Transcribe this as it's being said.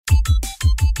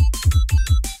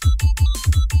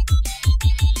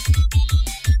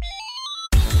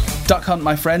Duck Hunt,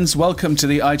 my friends. Welcome to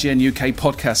the IGN UK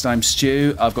podcast. I'm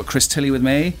Stu. I've got Chris Tilley with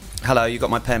me. Hello, you got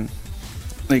my pen.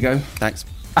 There you go. Thanks.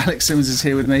 Alex Simmons is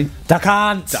here with me. Duck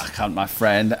Hunt! Duck Hunt, my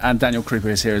friend. And Daniel Creeper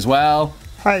is here as well.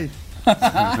 Hey. So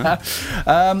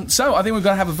I think we're going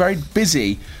to have a very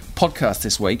busy podcast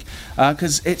this week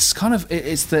because it's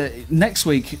the next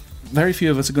week. Very few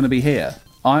of us are going to be here.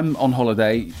 I'm on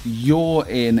holiday. You're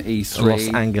in E3.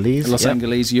 Los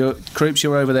Angeles. Creeps,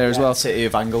 you're over there as well. City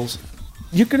of Angles.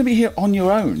 You're going to be here on your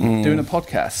own doing a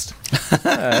podcast.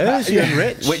 You're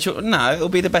rich. It'll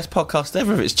be the best podcast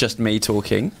ever if it's just me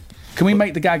talking. Can we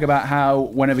make the gag about how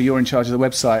whenever you're in charge of the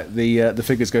website, the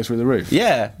figures go through the roof?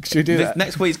 Yeah. Should we do that?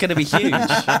 Next week's going to be huge. You've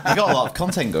got a lot of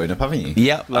content going up, haven't you?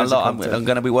 Yep, a lot. I'm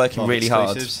going to be working really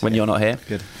hard when you're not here.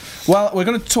 Good. Well, we're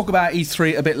going to talk about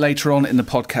E3 a bit later on in the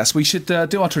podcast. We should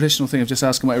do our traditional thing of just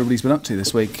asking what everybody's been up to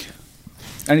this week.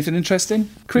 Anything interesting?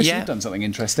 Chris, Yeah. you've done something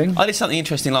interesting. I did something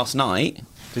interesting last night.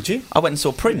 Did you? I went and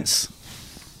saw Prince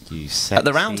You at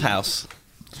the Roundhouse.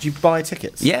 Did you buy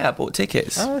tickets? Yeah, I bought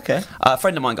tickets. Oh, okay. A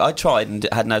friend of mine, I tried and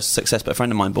had no success, but a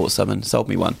friend of mine bought some and sold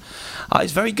me one.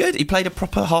 It's very good. He played a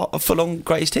proper full-on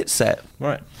greatest hits set,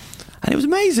 Right. and it was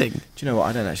amazing. Do you know what?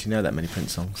 I don't actually know that many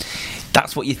Prince songs.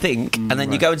 That's what you think, and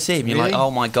then you go and see him. You're Really? like, oh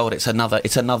my god, it's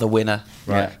another winner.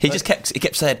 Right. He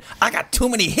kept saying, I got too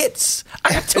many hits.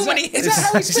 I got too many hits. Is that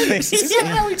how he speaks? Is that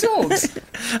how he talks?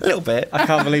 A little bit. I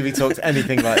can't believe he talks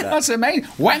anything like that. That's amazing.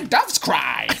 When doves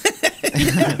cry.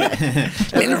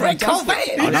 Little Red Carpet.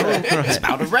 It's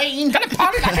about to rain. Gonna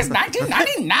party like it's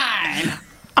 1999.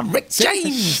 I'm Rick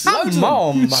James.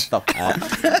 Mom,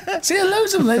 motherfucker. See,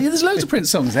 there's loads of Prince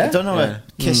songs there. I don't know a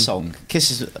Kiss song.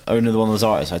 Kiss is only one of those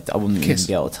artists. I wouldn't Kiss. even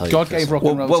be able to tell you. God Kiss gave song. rock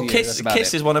and roll Well, to you. Kiss That's about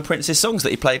Kiss it. is one of Prince's songs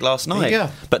that he played last night. go.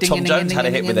 But Tom Ding, Jones ding, had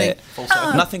a ding, hit ding, with ding, it. ding.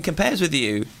 Nothing compares with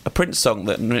you. A Prince song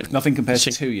that Nothing compares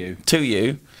to you. To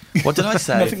you. What did I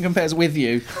say? Nothing compares with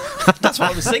you. That's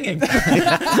what I was singing.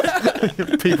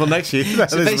 People next to you.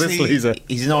 That So is basically, Whistler.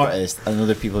 he's an artist, and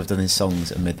other people have done his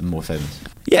songs and made them more famous.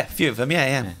 Yeah, a few of them.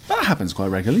 Yeah. That happens quite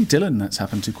regularly. Dylan, that's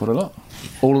happened to quite a lot.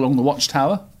 All Along the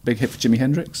Watchtower, big hit for Jimi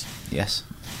Hendrix. Yes.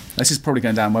 This is probably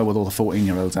going down well with all the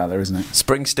 14-year-olds out there, isn't it?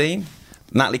 Springsteen.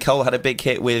 Natalie Cole had a big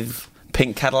hit with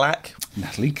Pink Cadillac.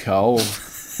 Natalie Cole.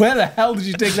 Where the hell did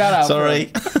you dig that out?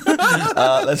 Sorry.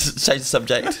 Let's change the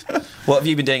subject. What have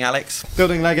you been doing, Alex?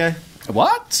 Building Lego. from?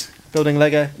 What? Building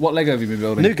Lego. What Lego have you been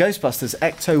building? New Ghostbusters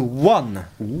Ecto 1.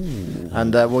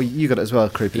 And, well, you got it as well,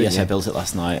 Creeper. Yes, didn't I you? built it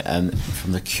last night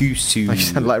from the Kusu. Oh, you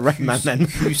sound like Rain Man then.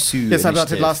 Kusu. Yes, I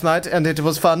built it initiative. last night, and it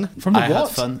was fun. From the I what?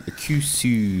 had fun. The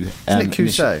Kusu. Isn't it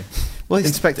Cusot? Well, it's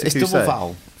Inspector double Clouseau.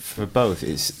 vowel for both.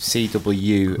 It's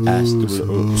CWS,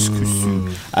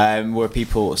 where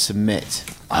people submit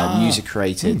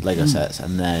user-created Lego sets,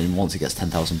 and then once it gets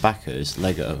 10,000 backers,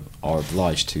 Lego are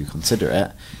obliged to consider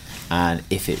it, and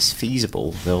if it's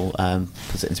feasible, they'll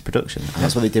put it into production. And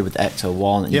that's what they did with Ecto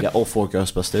 1, and you Yep. get all 4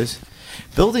 Ghostbusters.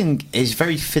 Building is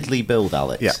very fiddly build,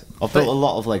 Alex. Yeah. I've built a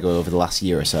lot of Lego over the last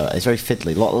year or so. It's very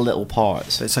fiddly, a lot of little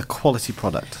parts. It's a quality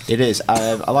product. It is.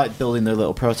 I like building their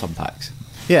little proton packs.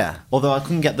 Yeah. Although I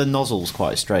couldn't get the nozzles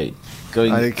quite straight.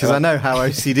 Because I know how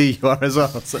OCD you are as well.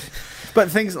 So. But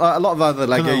things like a lot of other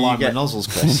Lego, you get nozzles,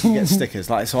 Chris. you get stickers.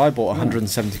 Like, so I bought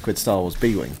 170 quid Star Wars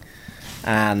B-wing.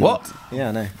 And What? Yeah,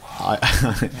 I know.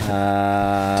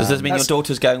 Does this mean your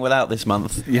daughter's going without this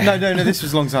month? No, this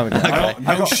was a long time ago.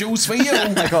 No shoes for you.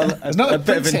 I got There's another a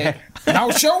bit of Prince an hit. No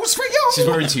shoes for you. She's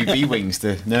wearing 2 B-wings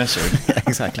to nursery.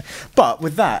 exactly. But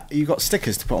with that, you got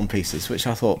stickers to put on pieces, which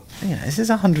I thought, yeah, this is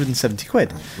 170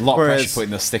 quid. A lot of pressure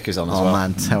putting those stickers on as Oh well.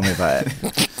 man, tell me about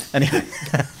it. Anyway,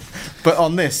 but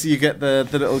on this, you get the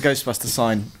little Ghostbuster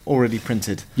sign already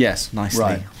printed. Yes, nicely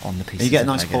right. on the piece. And you get a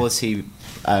nice quality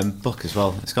book as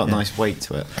well. It's got a nice weight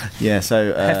to it. Yeah,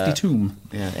 so Hefty tomb.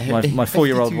 Yeah, my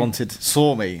 4-year-old hefty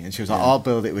saw me, and she was like, "I'll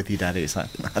build it with you, Daddy." It's like,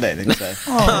 I don't think so.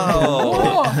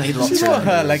 too. She's not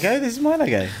her Lego. This is my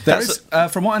Lego. There is,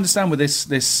 from what I understand with this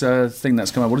thing that's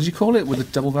come out, what did you call it with the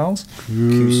double vowels?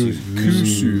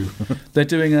 Kusu. They're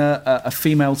doing a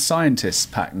female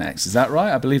scientist pack next. Is that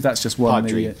right? I believe that's just one.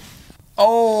 Audrey.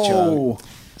 Oh,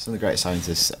 Some of the great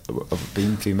scientists have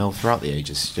been female throughout the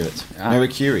ages, Stuart. Mary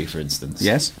Curie, for instance.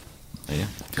 yes. Oh, yeah.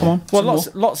 Come on. Well,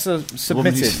 some lots are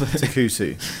submitted who's- to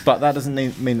Kusu, but that doesn't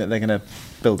mean that they're going to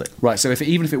build it. Right. So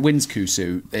even if it wins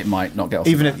Kusu, it might not get off.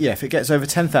 Even the if ground. if it gets over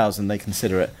 10,000, they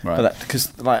consider it. Right. But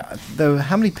because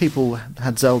how many people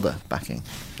had Zelda backing?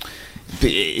 But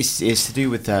it's to do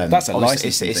with That's a obviously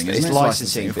licensing it's thing, it's isn't it?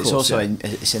 licensing, Of but it's course, also yeah.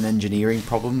 it's an engineering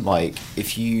problem. Like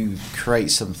if you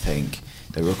create something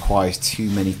that requires too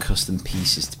many custom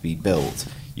pieces to be built,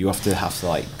 you have to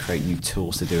like create new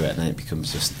tools to do it, and then it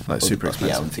becomes just Like super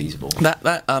expensive. unfeasible.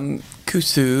 That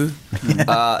Kusu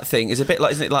thing is a bit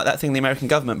like, isn't it like that thing the American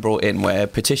government brought in where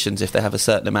petitions, if they have a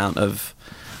certain amount of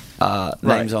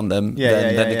names on them,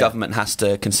 then the government has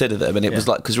to consider them. And it was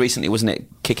like, because recently, wasn't it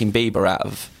kicking Bieber out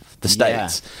of the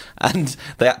States? And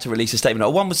they had to release a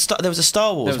statement. One was there was a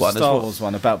Star Wars one. There was a Star Wars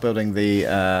one about building the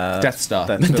Death Star.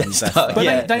 Death Star.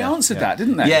 But they answered that,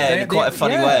 didn't they? Yeah, in quite a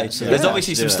funny way. So There's yeah,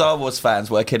 obviously to some do it. Star Wars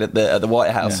fans working at the White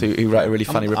House who wrote a really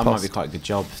funny That might reply. be quite a good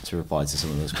job to reply to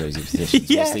some of those crazy petitions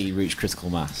once they reach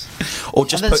critical mass. Or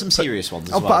just and then put some serious ones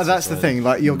as Oh, well. but that's the thing.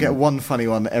 Like you'll get one funny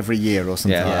one every year or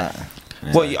something Yeah. like that.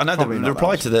 Well, I know Probably the not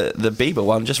reply that to the Bieber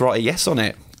one. Just write a yes on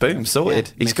it. Boom,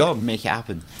 sorted. He's gone. Make it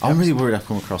happen. I'm really worried I've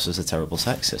come across as a terrible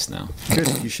sexist now.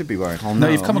 Good. You should be worried. Oh, No,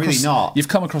 you've I'm come really across. not. You've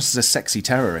come across as a sexy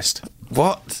terrorist.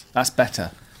 What? That's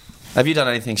better. Have you done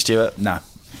anything, Stuart? No.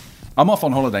 I'm off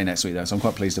on holiday next week though, so I'm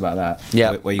quite pleased about that.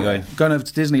 Yeah. Where are you going? Going over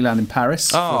to Disneyland in Paris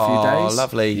for a few days.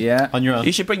 Lovely. Yeah. On your own?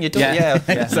 You should bring your daughter. Yeah.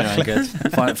 exactly. Good.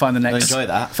 Find the next. enjoy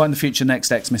that. Find the future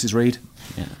next ex Mrs. Reed.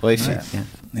 Yeah. Well, if Yeah. yeah.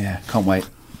 Yeah, can't wait.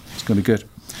 It's going to be good.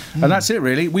 And that's it,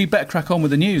 really. We better crack on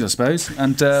with the news, I suppose,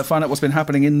 and find out what's been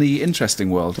happening in the interesting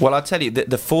world. Well, I'll tell you,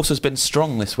 the force has been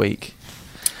strong this week.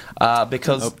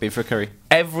 Because beef for curry.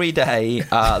 every day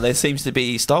there seems to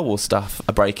be Star Wars stuff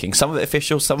breaking. Some of it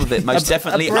official, some of it most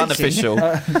definitely breaking? unofficial.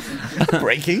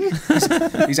 Breaking.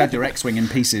 He's had your X-Wing in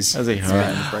pieces. Has he?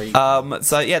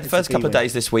 So yeah, the first couple of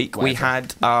days this week we had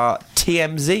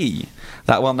TMZ,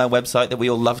 that well-known website that we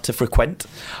all love to frequent,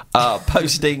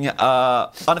 posting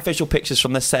unofficial pictures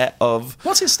from the set of.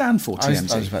 What's it stand for, I was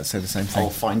TMZ? about to say the same thing. I'll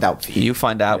find out for you. You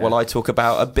find out while I talk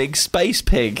about a big space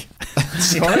pig.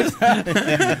 Sorry?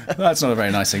 That's not a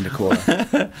very nice thing to call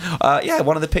it. Yeah,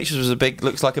 one of the pictures was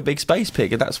looks like a big space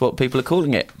pig, and that's what people are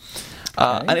calling it.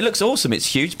 And it looks awesome.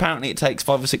 It's huge. Apparently, it takes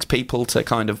 5 or 6 people to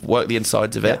kind of work the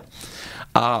insides of it.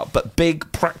 But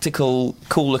big, practical,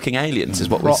 cool-looking aliens is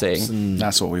what we're Props seeing. and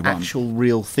That's what we want. Actual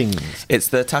real things. It's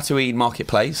the Tatooine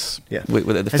marketplace. Yeah. With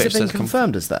the Has it fish been that's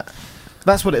confirmed as that?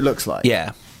 That's what it looks like.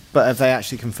 Yeah. But have they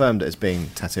actually confirmed it as being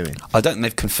Tatooine? I don't think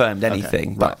they've confirmed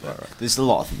anything, but Right. There's a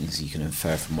lot of things you can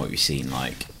infer from what we've seen,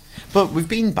 like. But we've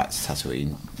been back to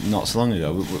Tatooine not so long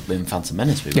ago. In Phantom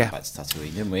Menace, we went back to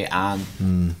Tatooine, didn't we?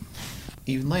 And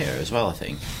even later as well, I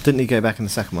think. Didn't he go back in the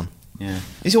second one Yeah,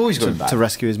 he's always going back to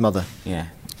rescue his mother? Yeah,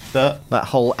 but That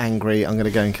whole angry, I'm going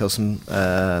to go and kill some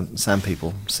sand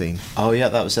people scene. oh yeah,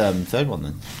 that was third one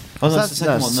then. Oh, Was that's that- the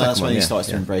second that's one. the No, that's second when one, he yeah, starts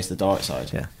to yeah. embrace the dark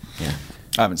side. Yeah. Yeah.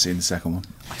 I haven't seen the second one.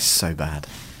 It's so bad.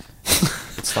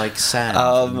 It's like sand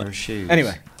under a shoe.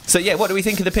 Anyway, so yeah, what do we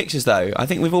think of the pictures though? I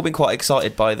think we've all been quite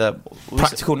excited by the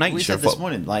practical we nature said of this what.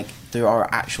 morning, like there are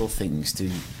actual things to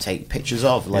take pictures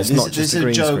of. Like It's there's, not just there's a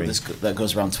green joke screen. that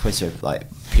goes around Twitter like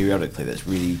periodically that's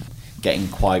really getting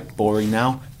quite boring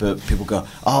now. But people go,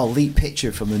 "Oh, leak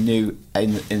picture from the new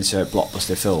insert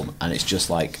blockbuster film," and it's just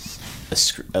like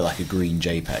like a green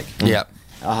JPEG. Yeah.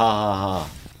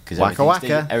 Because Waka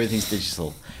waka. everything's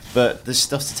digital. But there's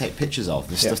stuff to take pictures of.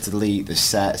 There's stuff to delete. There's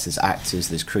sets. There's actors.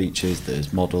 There's creatures.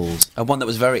 There's models. And one that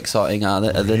was very exciting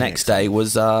the next day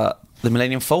was the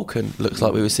Millennium Falcon. Looks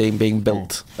like we were seeing being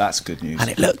built, That's good news. and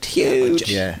it looked huge.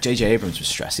 Yeah. J.J. Abrams was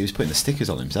stressed. He was putting the stickers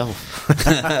on himself.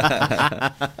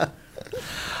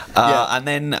 And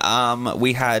then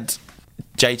we had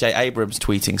J.J. Abrams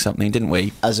tweeting something, didn't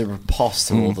we? As a riposte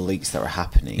to all the leaks that were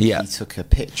happening, Yeah. he took a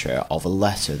picture of a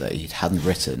letter that he hadn't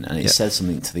written, and it said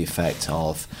something to the effect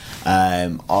of,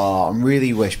 I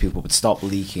really wish people would stop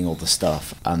leaking all the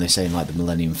stuff. And they're saying, like, the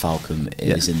Millennium Falcon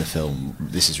is in the film.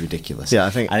 This is ridiculous. Yeah, I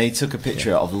think- And he took a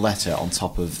picture of a letter on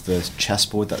top of the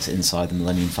chessboard that's inside the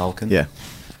Millennium Falcon. yeah.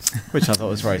 Which I thought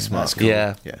was very smart. That's cool.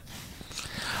 Yeah. Yeah.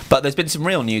 But there's been some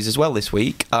real news as well this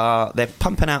week. They're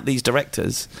pumping out these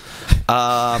directors.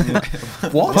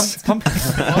 What? Is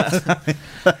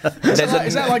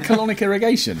that like colonic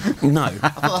irrigation? No. I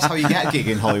thought that's how you get a gig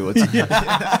in Hollywood.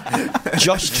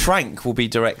 Josh Trank will be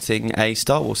directing a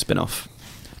Star Wars spin-off.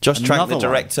 Josh Trank, Another the one.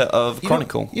 director of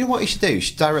Chronicle. You know what he should do? He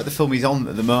should direct the film he's on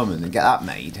at the moment and get that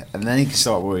made, and then he can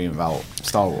start worrying about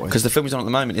Star Wars. Because the film he's on at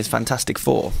the moment is Fantastic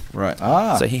Four. Right.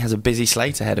 So he has a busy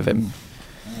slate ahead of him.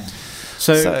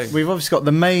 So we've obviously got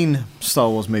the main Star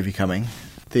Wars movie coming,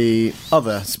 the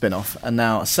other spin-off, and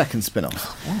now a second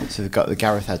spin-off. So we've got the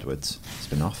Gareth Edwards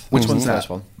spin-off. Which one's the that? first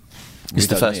one? It's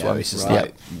the We don't first know one. yet. It's just Right.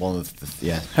 like one of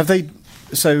the Have they?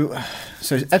 So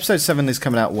episode 7 is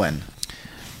coming out when?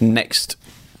 Next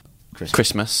Christmas.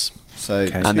 Christmas. So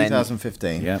Okay. And then-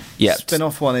 2015. Yeah. Yeah.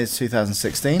 Spin-off 1 is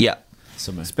 2016. Yeah.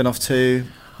 Summer. Spin-off 2,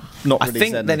 not I really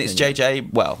think said then it's anything. JJ,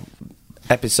 well,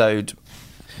 episode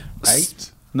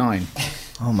 8? 9?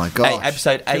 Oh my god!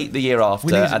 Episode 8 the year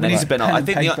after, and then spin off. I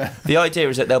think the idea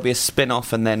is that there'll be a spin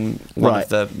off and then one of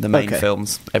the main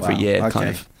films every year, kind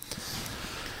of.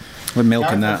 We're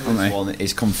milking that, aren't they? One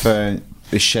is confirmed,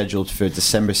 is scheduled for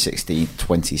December 16th,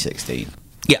 2016.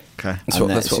 Yeah. Okay.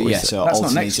 That's what we said. So that's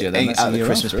not next year, then. That's at the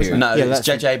Christmas period. No, it's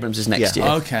J.J. Abrams is next year.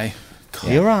 Okay.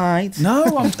 Yeah. You're right. No,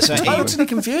 I'm totally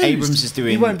confused. Abrams is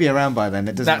doing... He won't be around by then,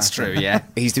 it doesn't That's matter. true, yeah.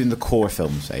 He's doing the core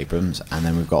films, Abrams, and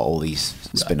then we've got all these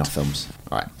spin-off films.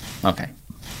 Right. Okay.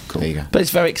 Cool. There you go. But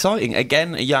it's very exciting.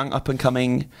 Again, a young,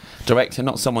 up-and-coming director,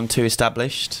 not someone too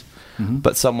established,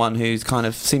 but someone who's kind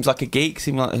of seems like a geek,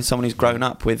 seems like someone who's grown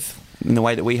up with in the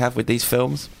way that we have with these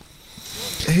films.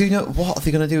 Who know what are they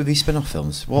going to do with these spin-off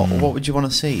films? What would you want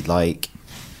to see? Like,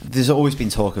 there's always been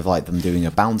talk of like them doing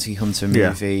a bounty hunter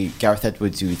movie. Yeah. Gareth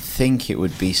Edwards, you would think it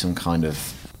would be some kind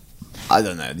of, I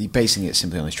don't know, basing it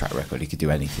simply on his track record. He could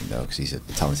do anything though, because he's a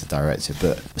talented director.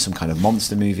 But some kind of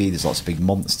monster movie. There's lots of big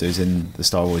monsters in the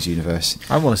Star Wars universe.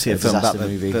 I want to see a film about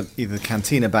movie. either the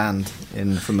Cantina Band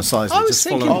from a size. I was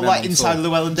thinking, like Inside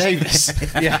Llewellyn Davis.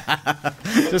 Yeah,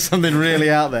 just something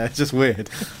really out there. It's just weird.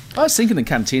 I was thinking the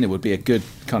Cantina would be a good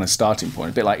kind of starting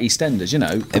point, a bit like EastEnders, you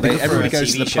know. Everybody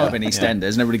goes to the pub in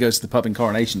EastEnders and everybody goes to the pub in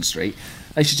Coronation Street.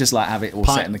 They should just like have it all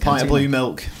set in the Cantina. Pint of blue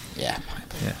milk. Yeah.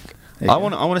 I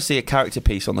want to see a character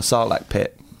piece on the Sarlacc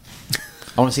pit.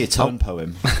 I want to see a tone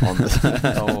poem on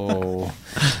the.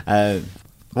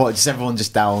 What, just everyone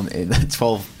just down in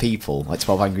 12 people, like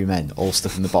 12 angry men, all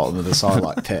stuck in the bottom of the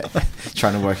Sarlacc pit,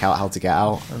 trying to work out how to get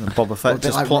out. And Boba Fett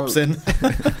just like plops in.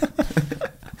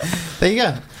 There you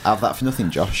go. Have that for nothing,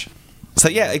 Josh. So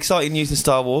yeah, exciting news in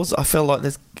Star Wars. I feel like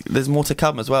there's more to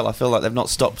come as well. I feel like they've not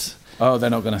stopped. Oh, they're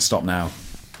not going to stop now.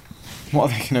 What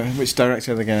are they going to? Which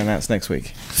director are they going to announce next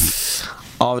week?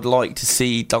 I would like to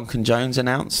see Duncan Jones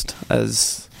announced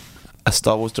as a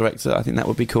Star Wars director. I think that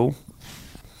would be cool.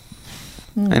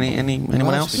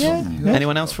 Anyone else? Yeah.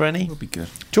 Anyone else for any? Would be good.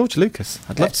 George Lucas.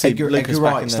 I'd love to see Edgar Lucas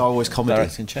Wright, back in the Star Wars comedy.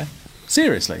 directing chair.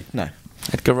 Seriously, No.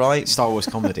 Edgar Wright. Star Wars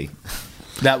comedy.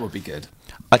 that would be good.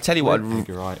 I tell you what.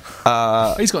 Edgar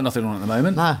Wright. He's got nothing on at the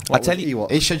moment. Nah. I tell you,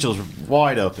 His schedule's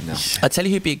wide open now. I tell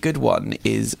you who'd be a good one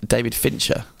is David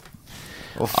Fincher.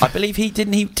 I believe he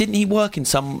didn't work in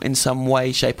some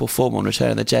way, shape or form on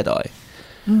Return of the Jedi.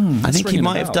 I think he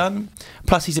might have done.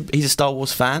 Plus, he's a Star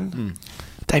Wars fan.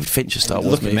 David Fincher Star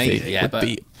Wars movie would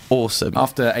be awesome.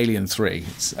 After Alien 3,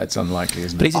 it's unlikely,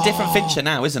 isn't it? But he's a different Fincher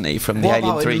now, isn't he, from the What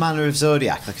Alien about 3? in Manor of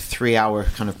Zodiac, like a 3-hour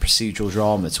kind of procedural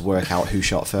drama to work out who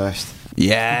shot first?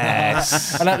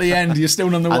 Yes. And at the end, you're still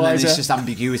none the And then wiser. it's just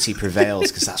ambiguity prevails,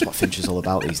 because that's what Fincher's all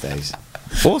about these days.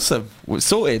 Awesome. We're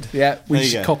sorted. Yeah, we There you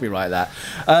should go. copyright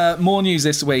that. More news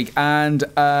this week, and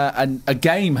a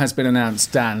game has been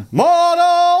announced, Dan.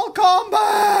 Mortal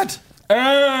Kombat!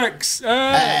 X!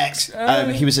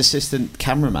 He was assistant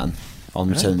cameraman on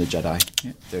Return of the Jedi.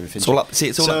 David Fincher. It's all up. See,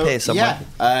 it's all up here somewhere.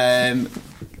 Yeah.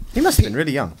 He must have been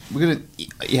really young. We're gonna,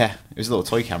 yeah, it was a little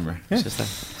toy camera. It's just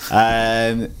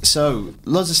there. So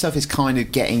loads of stuff is kind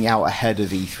of getting out ahead of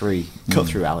E3. Cut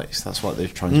through, Alex. That's what they're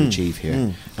trying to achieve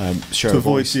here. Share To a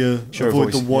voice, avoid share a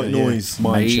avoid voice. the white noise.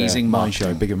 Amazing mind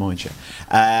share, bigger mind share.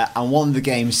 And one of the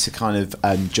games to kind of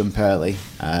jump early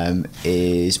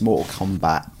is Mortal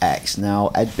Kombat X.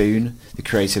 Now Ed Boon, the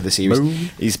creator of the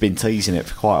series, he's been teasing it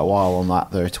for quite a while on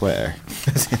their Twitter.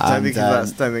 don't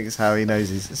think it's how he knows.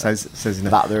 Says he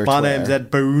knows. That there My Twitter. name's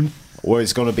Ed Boon. Or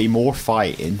it's going to be more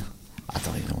fighting. I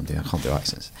don't even know what I'm doing. I can't do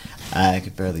accents. I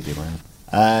could barely do my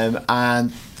own.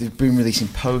 And they've been releasing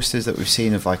posters that we've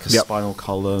seen of like a spinal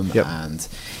column, and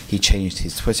he changed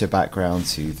his Twitter background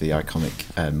to the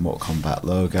iconic Mortal Kombat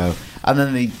logo. And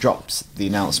then he dropped the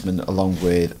announcement along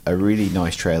with a really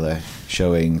nice trailer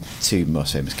showing two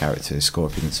most famous characters,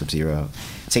 Scorpion and Sub-Zero,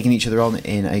 taking each other on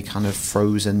in a kind of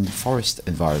frozen forest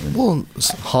environment. Well,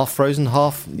 it's half frozen,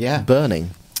 half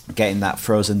burning. Getting that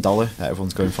frozen dollar that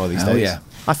everyone's going for these days. yeah.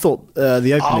 I thought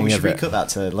the opening we of should it. recut that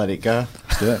to let it go.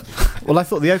 Let's do it. Well, I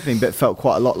thought the opening bit felt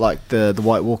quite a lot like the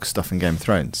White Walker stuff in Game of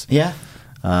Thrones. Yeah.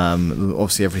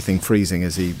 Obviously, everything freezing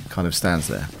as he kind of stands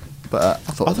there. But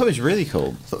I thought it was really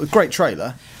cool. a great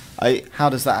trailer. How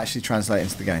does that actually translate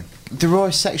into the game? There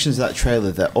are sections of that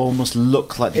trailer that almost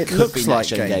look like they It could looks be like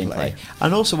next-gen gameplay.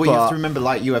 And also, what you have to remember,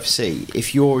 like UFC,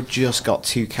 if you're just got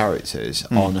two characters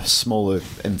on a smaller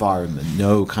environment,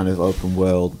 no kind of open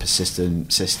world,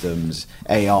 persistent systems,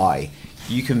 AI,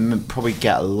 you can probably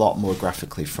get a lot more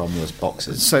graphically from those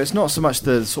boxes. So it's not so much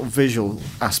the sort of visual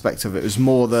aspect of it; it was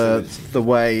more the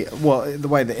way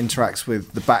that it interacts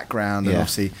with the background, and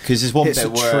obviously because there's one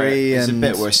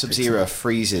bit where Sub-Zero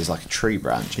freezes like a tree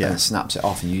branch and then snaps it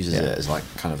off and uses it as like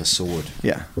kind of a sword.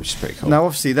 Yeah, which is pretty cool. Now,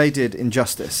 obviously, they did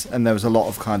Injustice, and there was a lot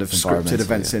of kind of scripted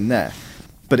events in there,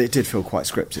 but it did feel quite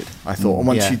scripted. I thought, and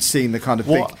once you'd seen the kind of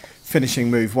big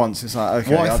finishing move once, it's like,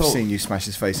 okay, I've seen you smash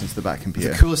his face into the back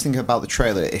computer. The coolest thing about the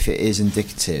trailer, if it is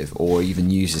indicative or even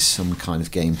uses some kind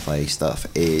of gameplay stuff,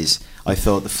 is I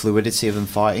thought the fluidity of them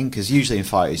fighting, because usually in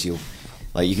fighters you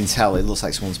can tell it looks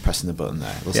like someone's pressing the button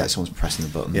there. It looks like someone's pressing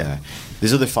the button there.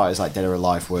 There's other fighters like Dead or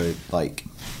Alive where like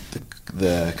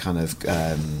the kind of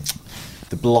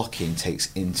the blocking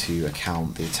takes into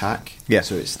account the attack. Yeah.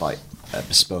 So it's like a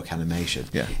bespoke animation.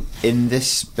 Yeah. In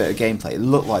this bit of gameplay, it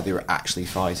looked like they were actually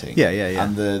fighting. Yeah.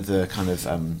 And the kind of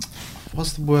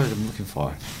what's the word I'm looking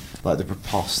for? Like the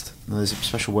riposte. No, there's a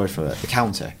special word for it. The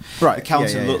counter. Right. The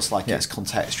counter looks like it's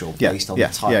contextual based on the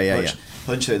type of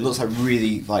punch. It looks like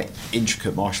really like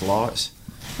intricate martial arts.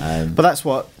 But that's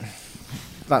what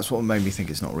made me think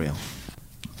it's not real.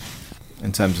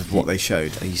 In terms of what they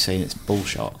showed. Are you saying it's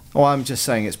bullshit? Well, I'm just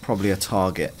saying it's probably a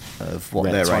target of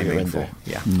what they're aiming for.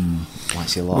 Yeah. Might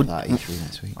see a lot of that E3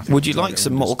 next week. Would you like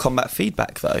some Mortal Kombat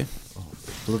feedback, though?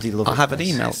 Bloody love it. I have an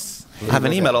email. I have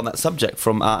an email on that subject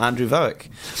from Andrew Voick,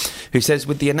 who says,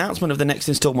 with the announcement of the next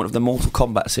instalment of the Mortal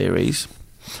Kombat series,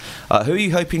 who are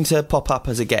you hoping to pop up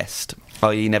as a guest?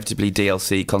 i.e. inevitably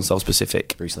DLC, console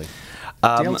specific? Bruce Lee.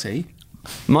 DLC?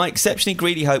 My exceptionally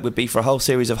greedy hope would be for a whole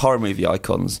series of horror movie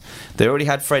icons. They already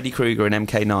had Freddy Krueger in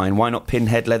MK9. Why not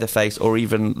Pinhead, Leatherface, or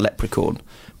even Leprechaun?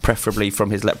 Preferably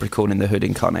from his Leprechaun in the Hood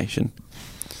incarnation.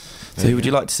 So who would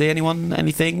you like to see? Anyone?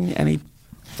 Anything? Any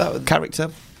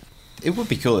character? It would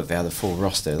be cool if they had a full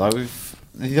roster. Like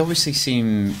they obviously it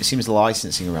seems the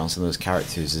licensing around some of those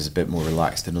characters is a bit more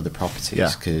relaxed than other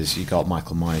properties, because you got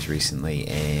Michael Myers recently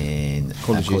in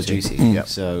Call of Duty.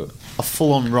 So a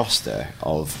full-on roster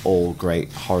of all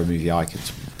great horror movie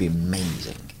icons would be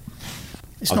amazing.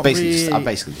 I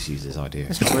basically just used this idea.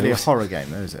 It's not really a horror game,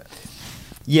 though, is it?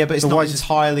 Yeah, but it's not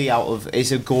entirely out of...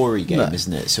 It's a gory game,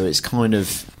 isn't it? So it's kind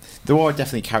of... There are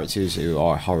definitely characters who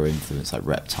are horror influenced, like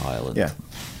Reptile, and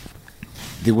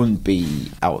they wouldn't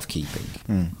be out of keeping.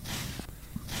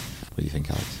 What do you think,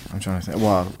 Alex? I'm trying to think.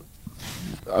 Well,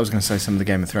 I was going to say some of the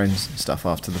Game of Thrones stuff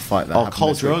after the fight that happened.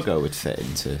 Khal Drogo would fit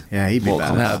into... Yeah, he'd be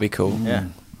better. That would be cool. Yeah.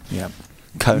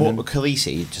 Conan.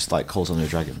 Khaleesi just like calls on her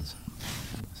dragons.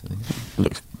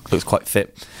 Looks quite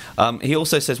fit. He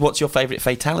also says, what's your favourite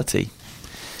fatality?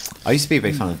 I used to be a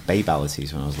big fan of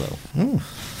babalities when I was little.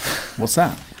 What's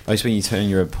that? It's when you turn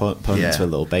your opponent into a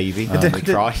little baby and they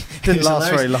cry. Didn't last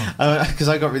very long. Because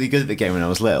I got really good at the game when I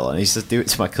was little, and I used to do it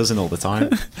to my cousin all the time.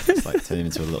 It's like turning him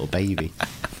into a little baby.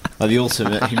 Like the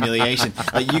ultimate humiliation.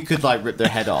 Like you could like rip their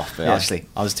head off, but actually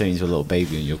I was turning into a little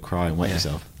baby and you'll cry and wet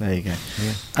yourself. There you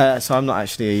go. So I'm not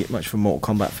actually much of a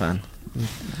Mortal Kombat fan.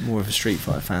 More of a Street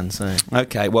Fighter fan, so...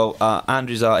 Okay, well,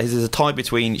 Andrew's his is a tie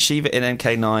between Shiva in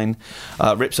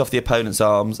MK9, rips off the opponent's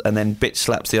arms, and then bitch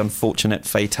slaps the unfortunate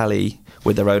Fatali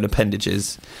with their own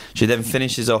appendages. She then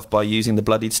finishes off by using the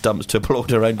bloodied stumps to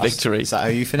applaud her own victory. Is that how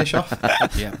you finish off?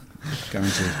 Yeah,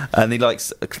 going to. And he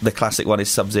likes... The classic one is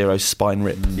Sub-Zero's spine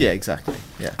rip. Yeah, exactly.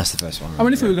 Yeah, that's the first one. I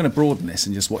mean, if we were going to broaden this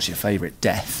and just watch your favourite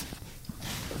death...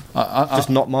 just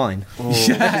not mine.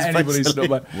 Anybody's not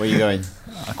mine. Where are you going?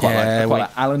 I quite like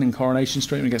Alan in Coronation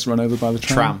Street when he gets run over by the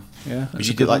tram. Yeah, would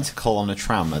you like to call on a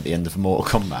tram at the end of Mortal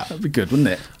Kombat? That'd be good, wouldn't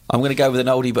it? I'm going to go with an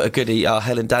oldie but a goodie.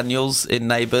 Helen Daniels in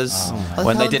Neighbours,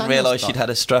 when they didn't realise she'd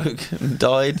had a stroke and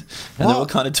died, and they were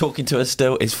kind of talking to her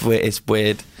still. It's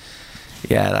weird.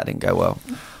 Yeah, that didn't go well.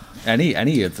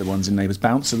 Any of the ones in Neighbours?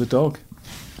 Bouncer the dog.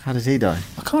 How did he die?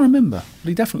 I can't remember, but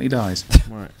he definitely dies.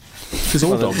 Right. Because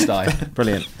all dogs die.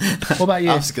 Brilliant. What about you?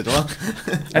 That's a good one.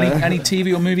 Any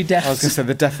TV or movie deaths? I was going to say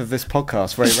the death of this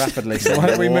podcast very rapidly. So why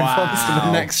don't we move on to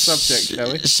the next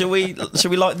subject, shall we?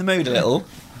 Shall we lighten the mood a little?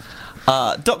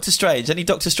 Doctor Strange. Any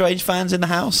Doctor Strange fans in the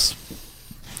house?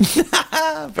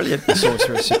 Brilliant.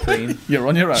 Sorcerer Supreme. You're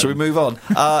on your own. Shall we move on?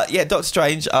 Doctor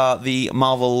Strange, the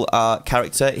Marvel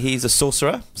character. He's a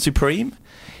sorcerer supreme.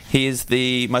 He is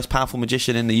the most powerful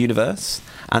magician in the universe,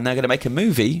 and they're going to make a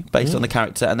movie based on the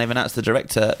character, and they've announced the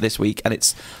director this week, and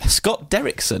it's Scott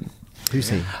Derrickson. Who's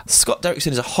he? Scott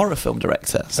Derrickson is a horror film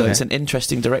director, so it's an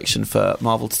interesting direction for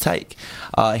Marvel to take.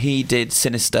 He did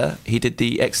Sinister, he did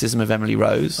The Exorcism of Emily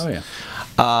Rose. Oh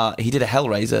yeah. He did a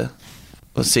Hellraiser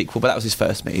sequel, but that was his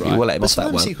first movie. Right. We'll let him off that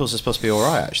one. Some sequels are supposed to be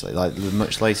alright, actually, like the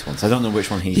much later ones. I don't know which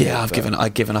one he did. I've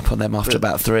given up on them after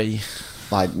about 3.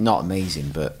 Like, not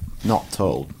amazing, but not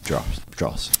total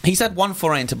dross. He's had one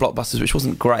foray into blockbusters, which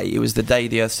wasn't great. It was the Day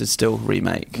the Earth Stood Still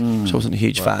remake, which I wasn't a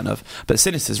huge fan of. But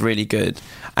Sinister's really good,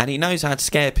 and he knows how to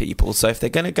scare people. So if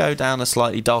they're going to go down a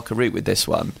slightly darker route with this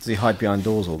one, does he hide behind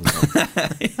doors all the time?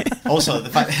 Also, the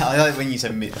fact I like when you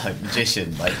said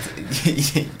magician, like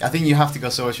I think you have to go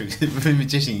sorcerer. With a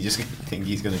magician, you just think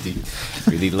he's going to do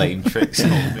really lame tricks in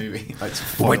the movie. Like,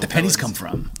 where'd the pennies come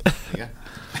from? Yeah.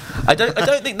 I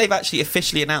don't think they've actually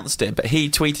officially announced it, but he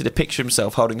tweeted a picture of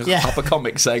himself holding up a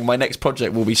comic saying, "My next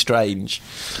project will be strange."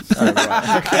 Oh,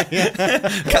 right.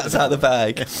 Cat's out of the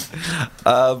bag.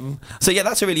 So yeah,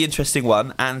 that's a really interesting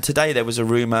one. And today there was a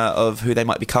rumour of who they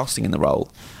might be casting in the role.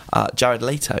 Jared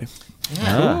Leto.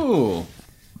 Yeah. Ooh.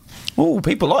 Oh,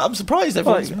 people like. I'm surprised.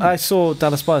 I saw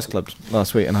Dallas Buyers Club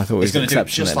last week, and I thought it was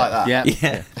exceptional. Just like that.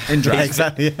 Yeah.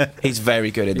 Exactly. Yeah. He's very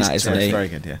good in that, isn't he? He's very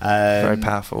good. Yeah. Very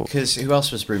powerful. Because who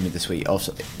else was rumoured this week?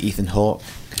 Also, Ethan Hawke,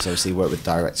 because obviously he worked with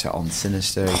director on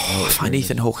Sinister. I find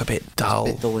Ethan Hawke a bit dull.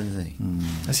 A bit dull, isn't he? And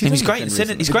he's great in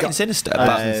Sinister.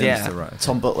 But yeah. Right.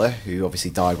 Tom Butler, who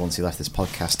obviously died once he left this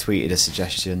podcast, tweeted a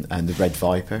suggestion, and the Red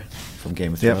Viper from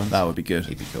Game of Thrones. That would be good.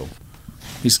 He'd be cool.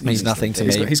 He's nothing to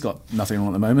me. He's got nothing on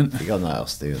at the moment. He got nothing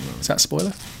else to do. Is that a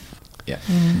spoiler? Yeah.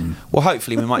 Well,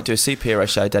 hopefully we might do a superhero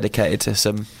show dedicated to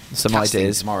some Casting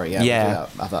ideas tomorrow. Yeah. We'll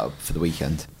have that up for the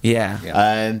weekend.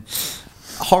 Yeah.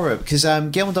 Horror, because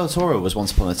Guillermo del Toro was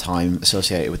once upon a time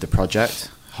associated with the project.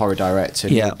 Horror director.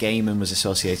 Yeah. Gaiman was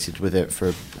associated with it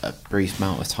for a brief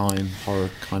amount of time.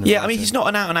 Horror kind of. Yeah, I mean, he's not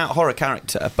an out-and-out horror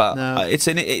character, but No.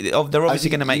 they're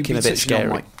obviously going to make him a bit scary. On,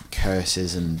 like,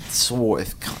 curses and sort of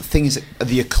things.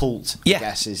 The occult, Yeah. I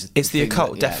guess, is It's the thing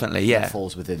occult, definitely, yeah. that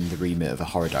falls within the remit of a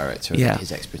horror director. Yeah. And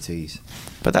his expertise.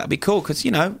 But that'd be cool because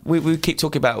we keep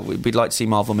talking about we'd like to see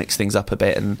Marvel mix things up a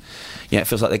bit, and it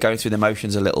feels like they're going through the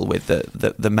motions a little with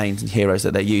the main heroes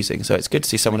that they're using. So it's good to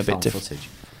see someone a bit different. Footage.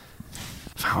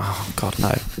 Oh God,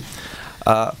 no.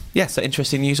 So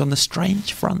interesting news on the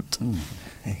Strange front.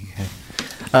 There you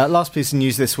go. Last piece of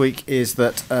news this week is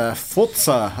that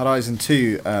Forza Horizon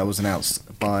 2 was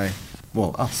announced by,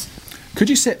 us. Could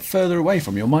you sit further away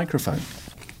from your microphone?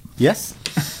 Yes.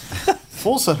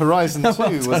 Forza Horizon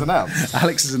 2 was announced.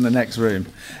 Alex is in the next room.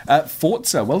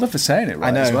 Forza, well done for saying it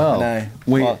right as well. I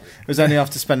know. It was only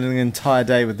after spending an entire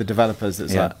day with the developers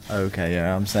that's like, okay,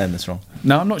 I'm saying this wrong.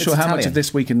 No, I'm not sure how Italian. much of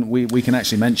this we can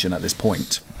actually mention at this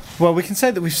point. Well, we can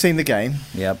say that we've seen the game.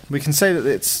 Yep. We can say that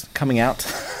it's coming out.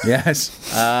 Yes.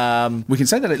 We can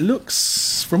say that it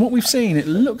looks, from what we've seen, it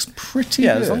looks pretty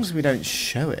good. As long as we don't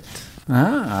show it.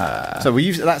 So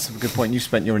that's a good point. You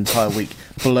spent your entire week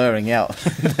blurring out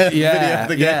the video of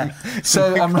the game. Yeah.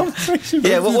 So I'm not. What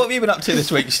have you been up to this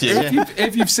week, Stu?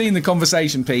 If you've seen the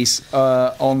conversation piece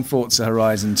on Forza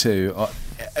Horizon 2,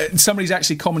 somebody's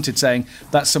actually commented saying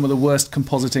that's some of the worst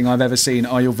compositing I've ever seen.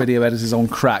 Are your video editors on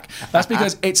crack? That's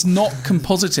because it's not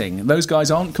compositing. Those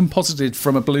guys aren't composited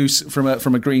from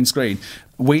a green screen.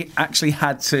 We actually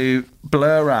had to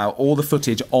blur out all the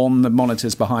footage on the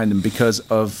monitors behind them because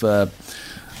of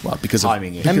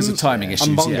timing issues.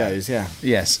 Umbongos, yeah.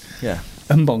 Yes. Yeah.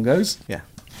 Umbongos? Yeah.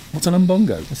 What's an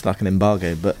umbongo? It's like an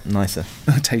embargo, but nicer.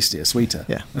 Tastier, sweeter.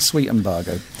 Yeah. A sweet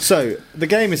embargo. So, the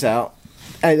game is out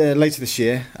later this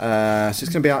year. So it's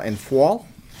going to be out in fall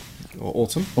or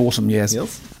autumn. Autumn, yes.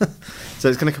 So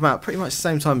it's going to come out pretty much the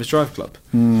same time as Drive Club.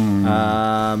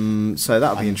 So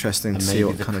that'll be interesting to see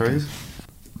what kind of...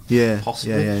 Yeah,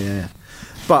 possibly. Yeah.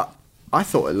 But I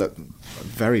thought it looked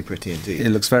very pretty indeed. It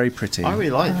looks very pretty. I really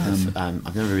like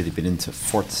I've never really been into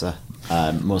Forza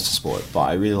Motorsport, but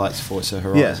I really liked Forza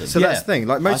Horizon. Yeah, so that's the thing.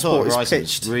 Like Motorsport is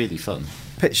pitched really fun.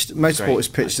 Motorsport is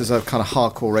pitched as a kind of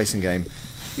hardcore racing game.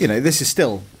 This is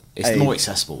still the more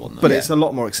accessible one, though. But it's a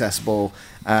lot more accessible.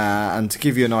 And to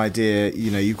give you an idea,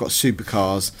 you've got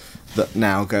supercars that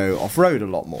now go off-road a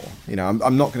lot more.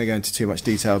 I'm not going to go into too much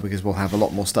detail because we'll have a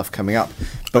lot more stuff coming up.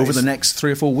 But over the next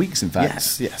 3 or 4 weeks, in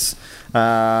fact. Yes.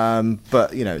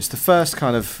 But, it's the first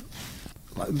kind of...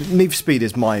 Need for Speed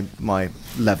is my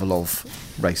level of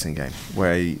racing game,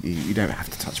 where you don't have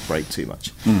to touch brake too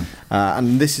much.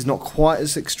 And this is not quite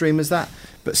as extreme as that,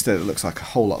 but still it looks like a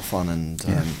whole lot of fun, and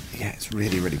it's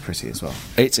really, really pretty as well.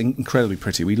 It's incredibly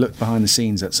pretty. We look behind the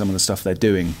scenes at some of the stuff they're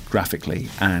doing graphically,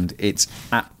 and it's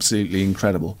absolutely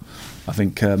incredible. I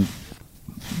think,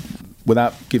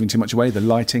 without giving too much away, the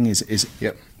lighting is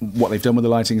what they've done with the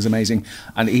lighting is amazing,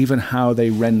 and even how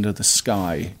they render the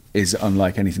sky is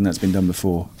unlike anything that's been done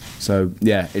before. So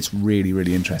it's really,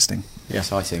 really interesting. Yeah,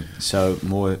 exciting. So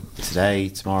more today,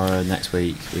 tomorrow, next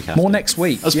week after. More next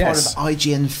week, as part of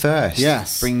IGN First.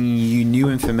 Yes, bringing you new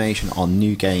information on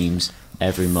new games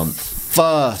every month.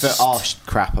 First. Oh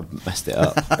crap! I messed it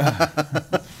up.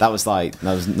 that was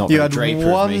not. You had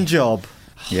one job.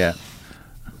 Yeah,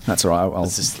 that's all right.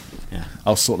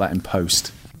 I'll sort that in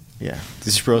post. Yeah,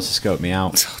 this is to scope me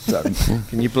out.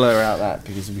 Can you blur out that,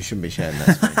 because we shouldn't be sharing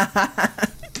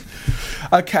that.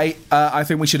 Okay, I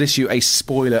think we should issue a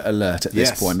spoiler alert at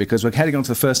this point, because we're heading on to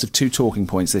the first of 2 talking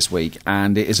points this week,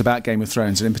 and it is about Game of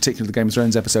Thrones, and in particular the Game of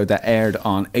Thrones episode that aired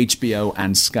on HBO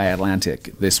and Sky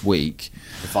Atlantic this week.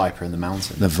 The Viper and the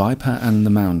Mountain. The Viper and the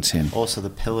Mountain. Also the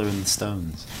Pillar and the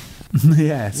Stones.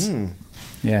 Yes.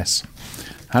 Yes.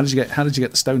 How did you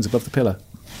get the stones above the pillar?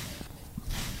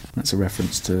 That's a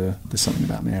reference to There's Something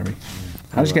About Mary.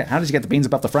 How did you get the beans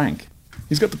above the Frank?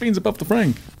 He's got the beans above the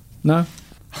Frank. No?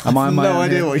 I have no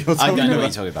idea what you're talking about. I don't know what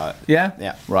you're talking about. Yeah?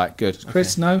 Yeah. Right, good.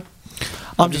 Chris, no?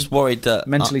 I'm just worried that...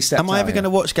 Mentally stepped am I ever going to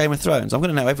watch Game of Thrones? I'm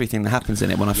going to know everything that happens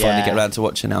in it when I finally get around to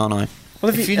watching it, aren't I?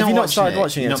 Well, if you've not started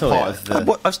watching it at all,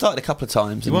 I've started a couple of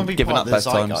times and given up both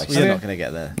times. You're not going to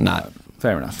get there. No.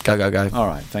 Fair enough. Go. All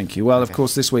right, thank you. Well, of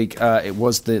course, this week it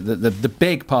was the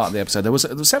big part of the episode. There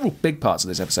was several big parts of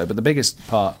this episode, but the biggest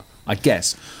part, I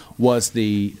guess, was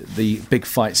the big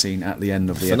fight scene at the end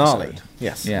of the finale. Episode.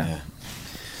 Yes. Yeah.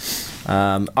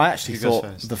 I actually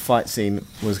thought the fight scene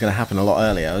was going to happen a lot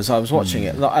earlier. As I was watching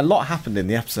it, a lot happened in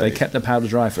the episode. They kept the powder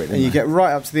dry for it, didn't and you get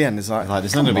right up to the end. It's like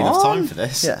there's not going to be enough time for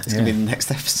this. Yeah. It's going to be the next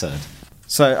episode.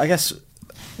 So I guess,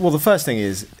 the first thing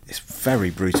is it's very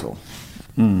brutal.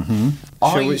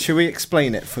 Mm-hmm. Should we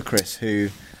explain it for Chris, who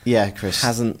Chris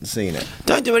hasn't seen it?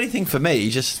 Don't do anything for me.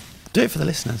 Just do it for the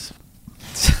listeners.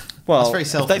 Well, that's very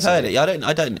selfish. If they've heard it,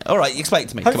 I don't. All right, explain it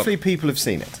to me. Hopefully, people have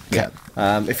seen it. Yeah.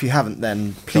 If you haven't,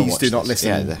 then please do not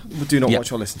listen. Do not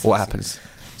watch or listen to what this. happens?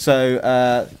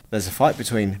 So there's a fight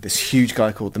between this huge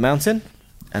guy called the Mountain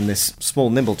and this small,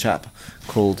 nimble chap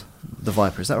called the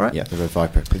Viper. Is that right? Yeah, the Red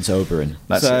Viper, Prince Oberyn.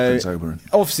 That's Prince Oberyn.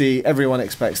 Obviously, everyone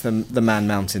expects the Man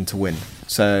Mountain to win.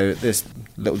 So this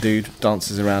little dude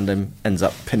dances around him, ends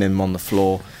up pinning him on the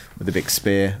floor with a big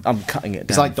spear. I'm cutting it down.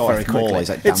 It's like very quickly. Maul. He's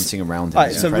like dancing around him.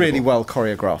 It's a really well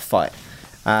choreographed fight.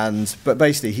 But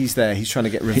basically, he's there. He's trying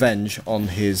to get revenge on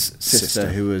his sister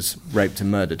who was raped and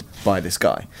murdered by this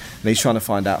guy. And he's trying to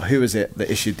find out who is it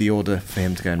that issued the order for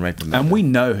him to go and rape and murder. And we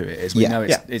know who it is. We know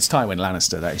it's Tywin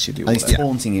Lannister that issued the order. And he's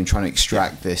taunting him, trying to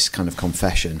extract this kind of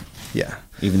confession. Yeah.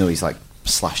 Even though he's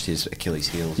slashed his Achilles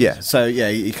heel. Yeah. So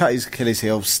he cut his Achilles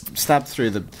heel, stabbed through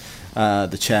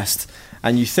the chest.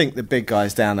 And you think the big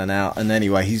guy's down and out, and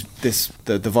anyway,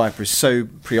 the Viper is so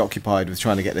preoccupied with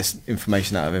trying to get this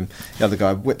information out of him. The other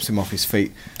guy whips him off his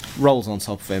feet, rolls on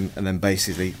top of him, and then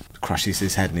basically crushes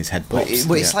his head, and his head pops.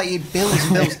 It's like he builds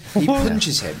and builds. He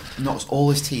punches him, knocks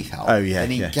all his teeth out. Oh yeah,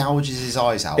 and he gouges his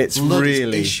eyes out. It's blood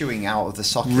really is issuing out of the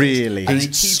socket. Really, and he's he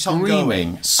keeps screaming, on going,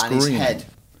 and his head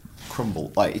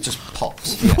crumbles, it just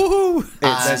pops.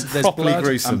 There's properly blood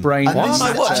gruesome. And brain. Why am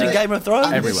I watching Game of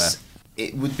Thrones everywhere?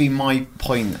 It would be my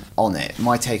point on it.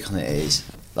 My take on it is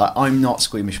I'm not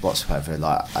squeamish whatsoever.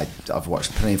 I've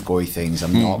watched plenty of gory things.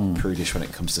 I'm not prudish when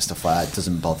it comes to stuff like that. It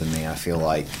doesn't bother me. I feel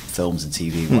like films and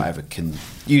TV, whatever, can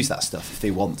use that stuff if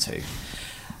they want to.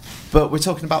 But we're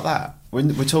talking about that.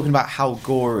 We're talking about how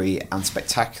gory and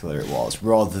spectacular it was,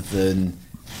 rather than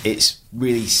it's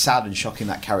really sad and shocking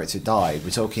that character died.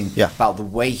 We're talking about the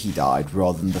way he died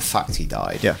rather than the fact he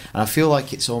died. Yeah. And I feel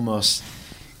like it's almost...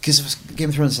 because Game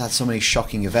of Thrones has had so many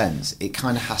shocking events, it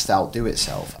kind of has to outdo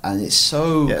itself, and it's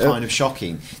so kind of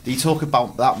shocking that you talk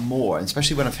about that more, and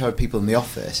especially when I've heard people in the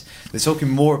office, they're talking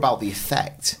more about the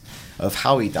effect of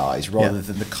how he dies rather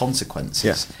than the consequences.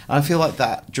 Yeah. And I feel like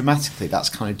that dramatically, that's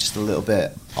kind of just a little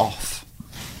bit off.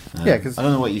 Because I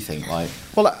don't know what you think.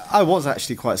 Well, I was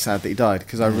actually quite sad that he died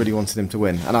because I really wanted him to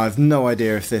win, and I have no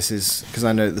idea if this is because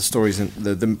I know that the stories in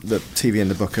the TV and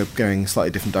the book are going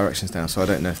slightly different directions now, so I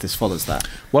don't know if this follows that.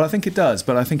 Well, I think it does,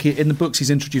 but I think in the books he's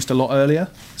introduced a lot earlier.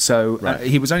 So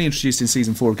he was only introduced in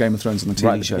season 4 of Game of Thrones on the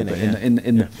TV show, but in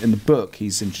the book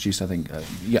he's introduced, I think,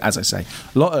 as I say,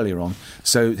 a lot earlier on.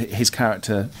 So his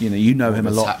character, you know him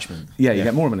a lot. Attachment. Yeah, you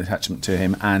get more of an attachment to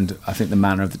him, and I think the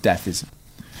manner of the death is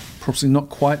probably not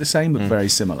quite the same, but very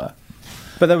similar.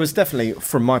 But there was definitely,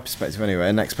 from my perspective anyway,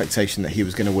 an expectation that he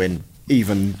was going to win,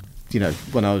 even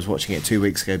when I was watching it 2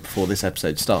 weeks ago before this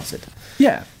episode started.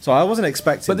 Yeah. So I wasn't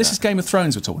expecting. But this is Game of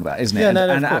Thrones we're talking about, isn't it? Yeah,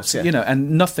 and of course,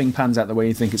 and nothing pans out the way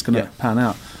you think it's going to pan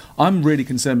out. I'm really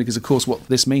concerned because, of course, what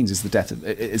this means is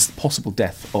the possible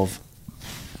death of.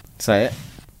 Say it.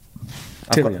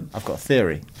 Tyrion. I've got a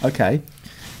theory. Okay.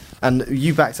 And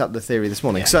you backed up the theory this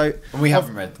morning. Yeah. So we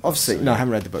haven't read the book. Obviously, no, I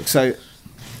haven't read the book. So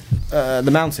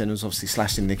the Mountain was obviously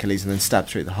slashed in the Achilles and then stabbed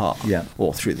through the heart. Yeah.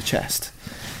 Or through the chest.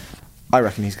 I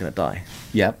reckon he's going to die.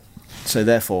 Yep. So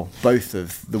therefore, both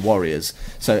of the warriors.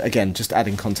 So again, just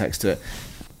adding context to it,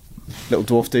 little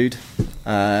dwarf dude.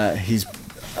 He's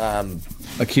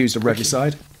accused of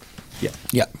regicide.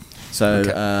 Yeah.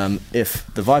 So if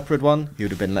the Viper had won, he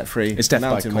would have been let free. It's death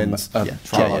by combat.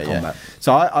 Trial by combat.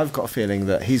 So I've got a feeling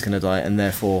that he's going to die, and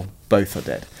therefore both are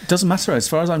dead. It doesn't matter. As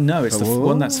far as I know, it's the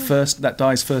one that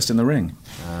dies first in the ring.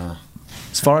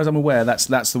 As far as I'm aware, that's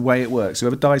the way it works.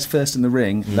 Whoever dies first in the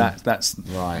ring, that's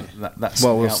right. That's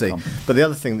we'll see. But the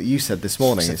other thing that you said this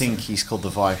morning, I think he's called the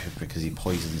Viper because he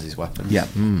poisons his weapons. Yeah.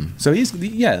 So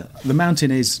the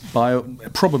Mountain is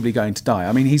probably going to die.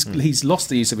 I mean, he's lost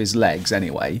the use of his legs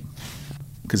anyway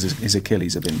because his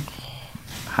Achilles have been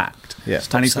hacked. Yeah.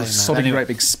 And he's got a sodding great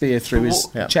big spear through his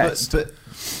chest. But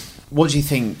what do you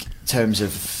think in terms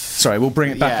of? Sorry, we'll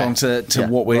bring it back on to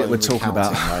what we're talking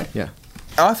about. Right? Yeah.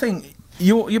 I think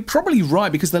you're probably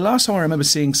right, because the last time I remember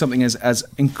seeing something as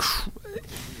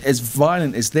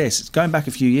violent as this, it's going back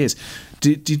a few years.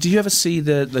 Did you ever see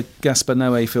the Gaspar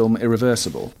Noé film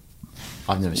Irreversible?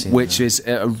 I've never seen which is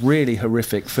a really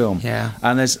horrific film. Yeah.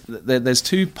 And there's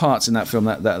two parts in that film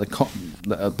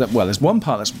there's one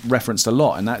part that's referenced a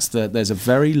lot, and that's there's a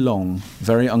very long,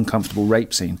 very uncomfortable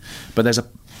rape scene. But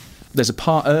there's a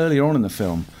part earlier on in the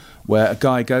film where a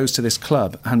guy goes to this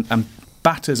club and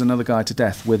batters another guy to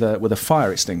death with a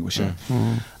fire extinguisher,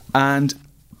 and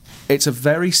it's a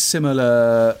very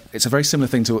similar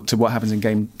thing to what happens in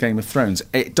Game of Thrones.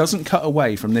 It doesn't cut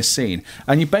away from this scene,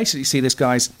 and you basically see this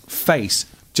guy's face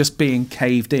just being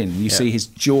caved in. You see his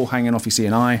jaw hanging off, you see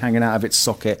an eye hanging out of its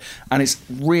socket, and it's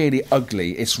really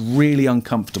ugly. It's really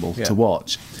uncomfortable to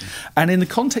watch. And in the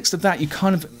context of that, you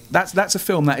kind of that's a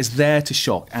film that is there to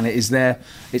shock, and it's there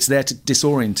to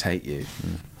disorientate you.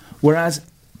 Whereas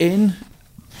in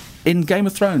Game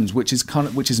of Thrones, which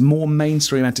is more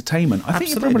mainstream entertainment, I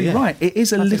think you're probably right. It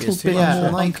is a little bit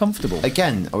more uncomfortable.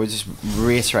 Again, I would just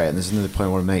reiterate, and there's another point I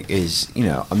want to make, is,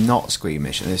 I'm not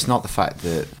squeamish, and it's not the fact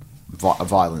that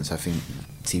violence, I think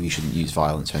TV shouldn't use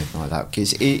violence or anything like that,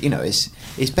 because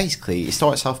it's basically, it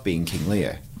starts off being King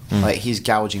Lear. Like, he's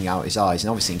gouging out his eyes, and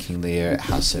obviously in King Lear it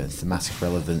has certain thematic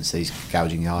relevance that he's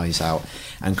gouging the eyes out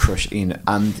and crushing,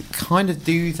 and kind of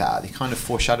do that, they kind of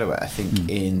foreshadow it, I think,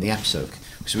 in the episode.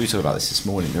 So we talked about this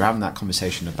morning. They're having that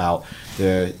conversation about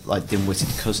the dim-witted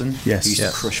cousin who used to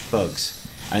crush bugs,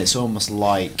 and it's almost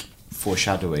like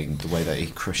foreshadowing the way that he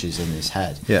crushes in his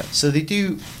head. Yeah. So they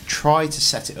do try to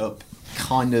set it up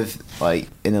kind of like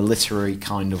in a literary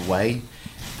kind of way,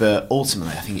 but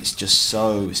ultimately I think it's just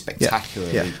so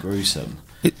spectacularly gruesome.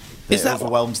 It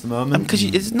overwhelms the moment. Because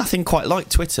there's nothing quite like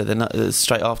Twitter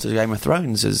straight after Game of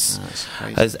Thrones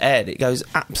has aired. It goes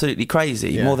absolutely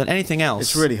crazy, more than anything else.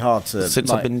 It's really hard to... Since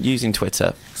I've been using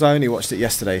Twitter. Because I only watched it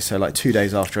yesterday, so 2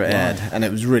 days after it aired, and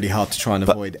it was really hard to try and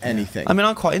avoid anything. I mean,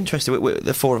 I'm quite interested.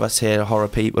 The four of us here are horror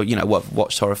people,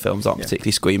 watched horror films, aren't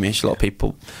particularly squeamish. A lot of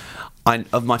people...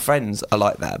 of my friends are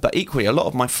like that, but equally I've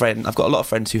got a lot of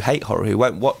friends who hate horror, who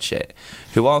won't watch it,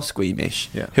 who are squeamish,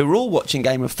 who are all watching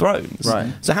Game of Thrones.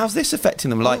 Right. So how's this affecting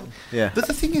them? But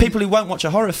the thing is, people who won't watch a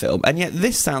horror film, and yet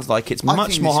this sounds like it's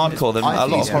much more hardcore than a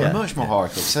lot of horror. Much more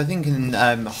hardcore. Because I think in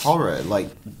horror,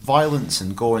 violence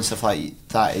and gore and stuff like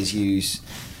that is used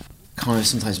kind of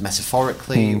sometimes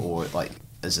metaphorically or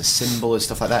as a symbol and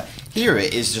stuff like that. Here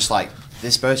it is just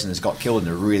this person has got killed in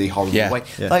a really horrible way.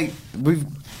 Yeah. We've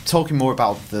talking more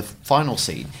about the final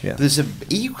scene. Yeah. There's an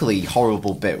equally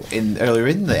horrible bit earlier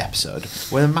in the episode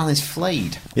where the man is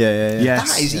flayed. Yes.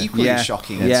 That is equally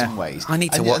shocking in some ways. I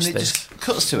need to watch this. And it just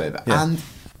cuts to him, and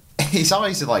his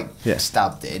eyes are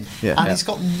stabbed in, and he's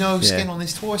got no skin on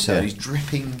his torso. And he's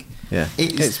dripping. Yeah,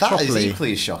 that is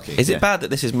equally as shocking. Is it bad that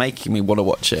this is making me want to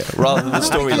watch it rather than the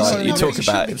storyline you talk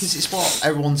about? Because it's what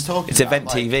everyone's talking about. It's event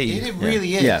TV. It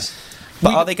really is. Yeah.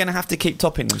 But are they going to have to keep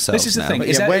topping themselves? This is the now? thing.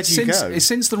 Where do you go?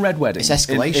 Since the Red Wedding, it's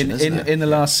escalation, isn't it? In the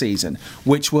last season,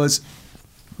 which was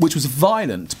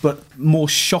violent but more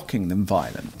shocking than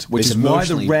violent, which is why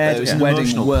the Red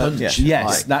Wedding worked.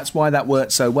 Yes, that's why that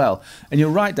worked so well. And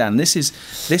you're right, Dan. This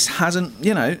hasn't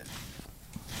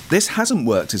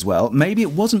worked as well. Maybe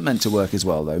it wasn't meant to work as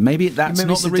well, though. Maybe that's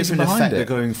not the reason behind it. They're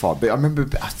going for. But I remember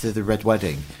after the Red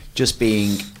Wedding, just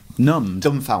being numbed,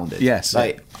 dumbfounded. Yes,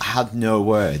 I had no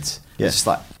words. It's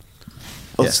just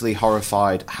utterly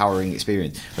horrified, harrowing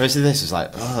experience. Whereas this is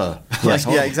ugh.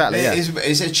 Exactly.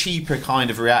 It's a cheaper kind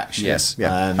of reaction. Yes,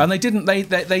 and they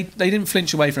didn't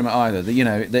flinch away from it either.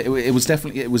 It was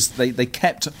definitely they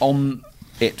kept on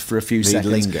it for a few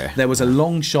seconds. Linger. There was a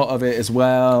long shot of it as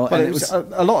well. But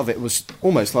and a lot of it was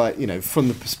almost from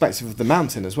the perspective of the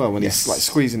Mountain as well. When he's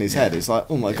squeezing his head, it's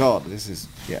oh my god, this is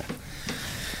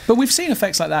But we've seen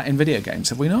effects like that in video games,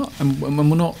 have we not? And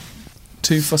we're not.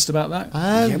 too fussed about that?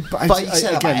 But you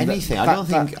said about anything.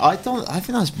 I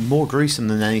think that's more gruesome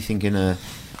than anything in a.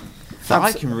 That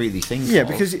I can really think. Yeah, of.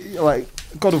 because like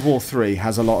God of War 3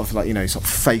 has a lot of like sort of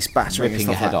face battering, ripping and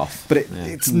your head off, but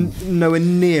it's nowhere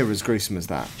near as gruesome as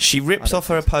that. She rips off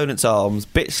her opponent's arms,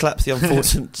 bitch slaps the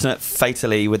unfortunate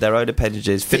fatally with their own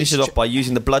appendages, finishes off by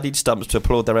using the bloodied stumps to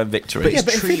applaud their own victory. But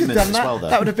if he'd have done that,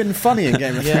 that would have been funny in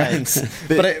Game of Thrones.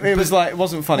 But it was like it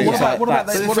wasn't funny. What about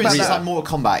like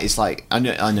Mortal Kombat? It's like I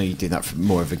know you do that for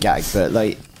more of a gag, but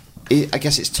like. I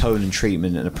guess it's tone and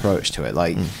treatment and approach to it.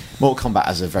 Like Mortal Kombat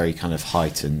has a very kind of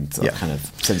heightened kind of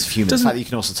sense of humour. The fact that you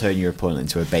can also turn your opponent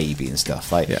into a baby and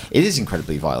stuff. Like it is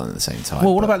incredibly violent at the same time.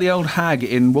 Well, what about the old hag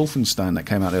in Wolfenstein that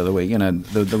came out the other week? You know,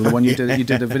 the one you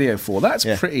did a video for. That's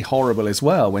pretty horrible as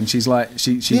well. When she's like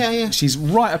she's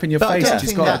right up in your face and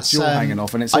she's got her jaw hanging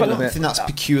off, and it's. I don't think that's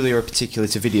peculiar or particular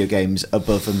to video games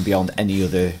above and beyond any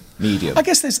other medium. I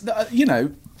guess there's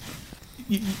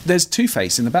there's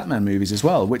Two-Face in the Batman movies as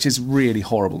well, which is really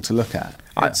horrible to look at.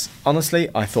 Honestly,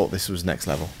 I thought this was next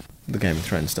level, the Game of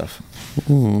Thrones stuff.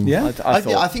 Yeah, I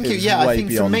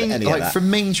think from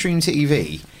mainstream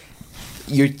TV,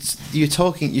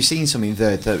 you're seeing something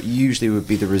there that usually would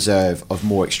be the reserve of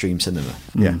more extreme cinema.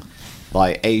 Yeah,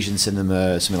 like Asian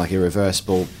cinema, something like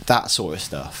Irreversible, that sort of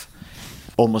stuff.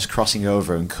 Almost crossing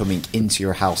over and coming into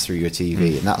your house through your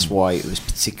TV, and that's why it was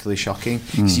particularly shocking.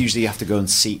 Because usually you have to go and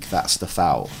seek that stuff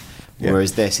out,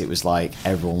 whereas this, it was like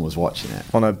everyone was watching it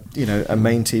on a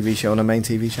main TV show on a main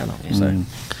TV channel. So,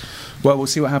 well, we'll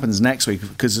see what happens next week,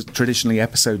 because traditionally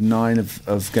episode 9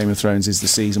 of Game of Thrones is the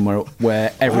season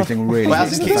where everything really. Well, it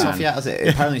hasn't kicked off yet, has it?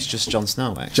 Apparently, it's just Jon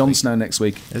Snow. Actually, Jon Snow next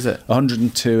week. Is it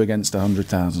 102 against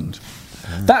 100,000?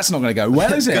 That's not going to go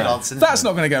well, is it? That's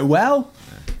not going to go well.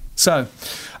 So,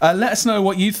 let us know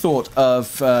what you thought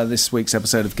of this week's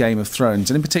episode of Game of Thrones,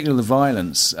 and in particular the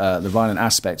violence, the violent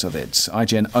aspect of it.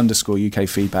 IGN_UK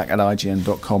feedback at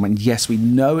IGN.com. And yes, we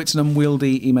know it's an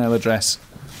unwieldy email address.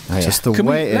 Just the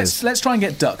way it is. Let's try and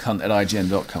get Duck Hunt at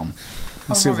IGN.com.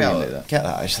 See if we can do that. Get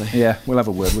that, actually. Yeah, we'll have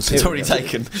a word. We'll see. It's already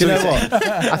taken. Do you know what?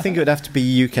 I think it would have to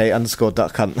be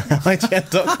UK_duckhunt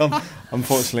IGN.com,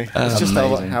 unfortunately. It's just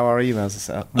how our emails are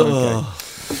set up. Okay.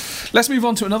 Let's move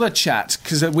on to another chat,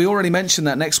 because we already mentioned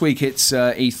that next week it's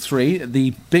E3, the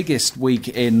biggest week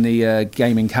in the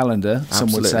gaming calendar,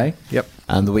 some would say. Yep.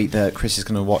 And the week that Chris is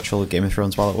going to watch all of Game of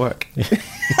Thrones while at work.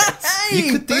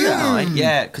 You could do that, right?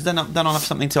 Yeah, because then I'll have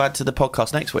something to add to the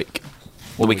podcast next week.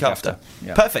 Or week after.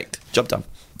 Yeah. Perfect. Job done.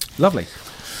 Lovely.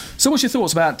 So what's your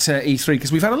thoughts about E3?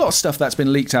 Because we've had a lot of stuff that's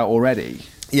been leaked out already.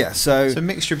 Yeah, so a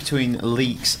mixture between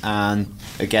leaks and,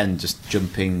 again, just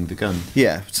jumping the gun.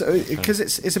 Yeah, so because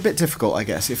it's a bit difficult, I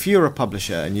guess. If you're a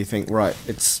publisher and you think, right,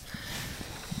 it's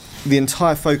the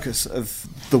entire focus of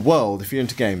the world, if you're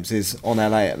into games, is on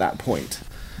LA at that point.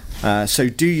 So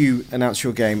do you announce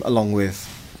your game along with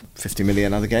 50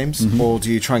 million other games, or do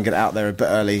you try and get it out there a bit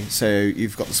early so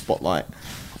you've got the spotlight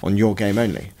on your game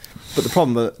only? But the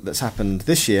problem that's happened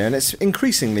this year, and it's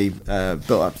increasingly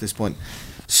built up to this point,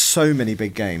 so many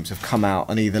big games have come out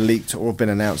and either leaked or been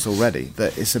announced already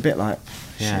that it's a bit like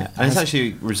shit. And it's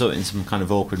actually resulted in some kind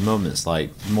of awkward moments,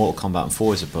 like Mortal Kombat and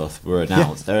Forza both were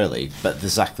announced early, but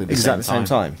exactly the same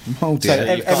time. Oh dear.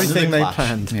 So everything they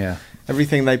planned,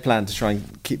 everything they planned to try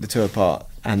and keep the two apart,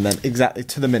 and then exactly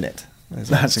to the minute.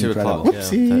 That's incredible.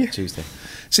 Whoopsie. Tuesday.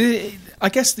 See, I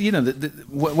guess when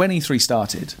E3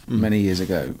 started many years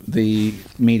ago, the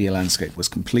media landscape was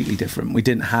completely different. We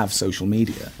didn't have social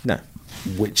media. No.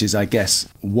 Which is, I guess,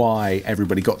 why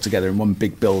everybody got together in one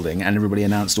big building and everybody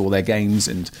announced all their games,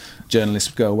 and journalists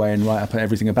would go away and write up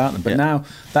everything about them. But now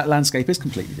that landscape is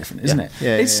completely different, isn't it?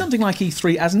 Yeah, is something like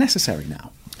E3 as necessary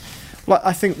now? Well,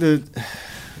 I think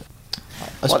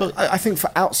I think for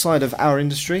outside of our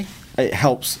industry, it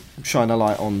helps shine a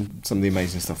light on some of the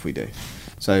amazing stuff we do.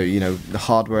 So, the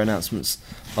hardware announcements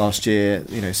last year,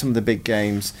 some of the big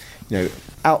games,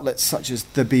 outlets such as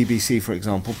the BBC, for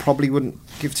example, probably wouldn't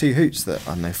give two hoots that,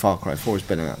 I don't know, Far Cry 4 has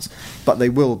been announced. But they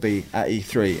will be at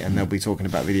E3, and they'll be talking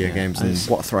about video games and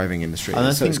what a thriving industry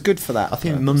is. So it's good for that. I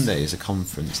think Monday as a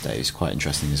conference day is quite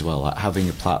interesting as well, like having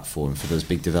a platform for those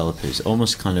big developers,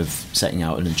 almost kind of setting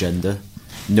out an agenda,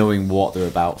 knowing what they're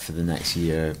about for the next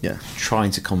year, trying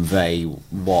to convey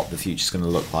what the future's going to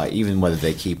look like, even whether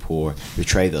they keep or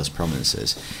betray those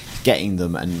promises. Getting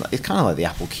them, and it's kind of like the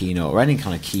Apple keynote or any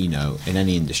kind of keynote in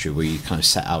any industry where you kind of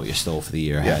set out your stall for the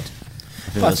year ahead.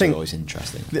 I think are always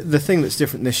interesting. The thing that's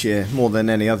different this year, more than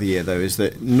any other year, though, is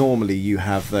that normally you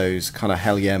have those kind of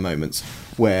hell yeah moments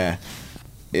where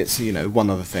it's,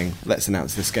 one other thing, let's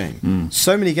announce this game.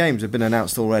 So many games have been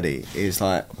announced already, is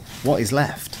like, what is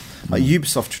left? Like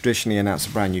Ubisoft traditionally announced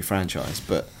a brand new franchise,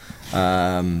 but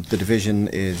The Division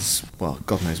is, well,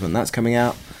 God knows when that's coming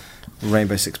out.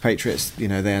 Rainbow Six Patriots, they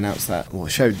announced that, or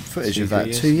showed footage of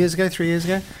that 3 years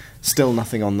ago. Still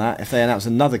nothing on that. If they announce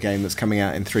another game that's coming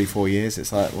out in 3-4 years,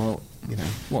 it's like, well,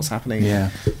 what's happening?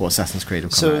 Yeah. Well, Assassin's Creed will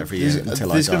come out every year until there's I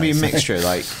die. There's going to be a mixture.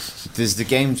 Like, there's the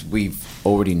games we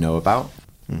already know about.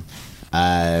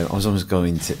 I was almost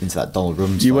going into that Donald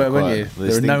Rumsfeld. You were, weren't you?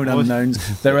 There are known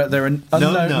unknowns. There are known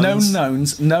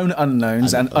knowns, known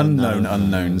unknowns, and unknown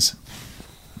unknowns.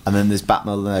 And then there's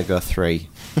Batman Lego 3.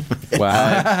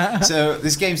 Wow. So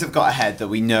there's games that have got ahead that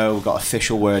we know, we've got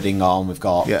official wording on, we've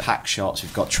got pack shots,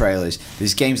 we've got trailers.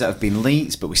 There's games that have been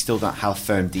leaked, but we still don't have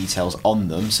firm details on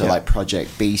them. So like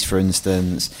Project Beast, for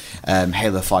instance,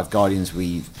 Halo 5 Guardians,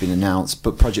 we've been announced,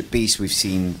 but Project Beast we've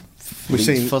seen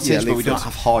footage, but we don't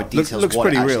have hard details looks of what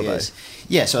pretty it actually real, is.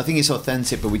 Yeah, so I think it's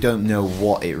authentic, but we don't know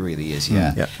what it really is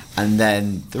yet. And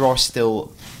then there are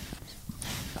still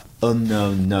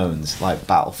unknown knowns, like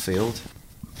Battlefield.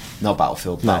 Not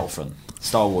Battlefield, Battlefront.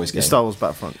 Star Wars game. Star Wars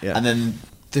Battlefront, yeah. And then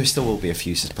there still will be a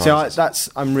few surprises.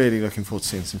 So I'm really looking forward to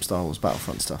seeing some Star Wars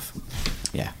Battlefront stuff.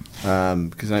 Yeah.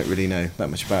 Because I don't really know that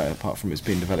much about it, apart from it's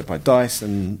being developed by DICE,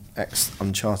 and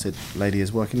ex-Uncharted lady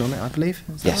is working on it, I believe.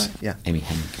 Is that right? Yeah. Amy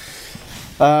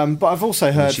Hennig. But I've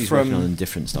also heard she's from... working on a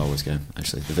different Star Wars game,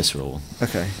 actually, the Visceral one.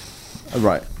 Okay.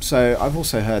 Right. So I've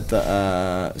also heard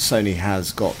that Sony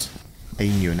has got a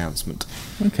new announcement.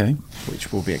 Okay.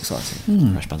 Which will be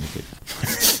exciting. Crash Bandicoot.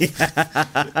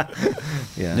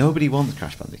 Yeah. Nobody wants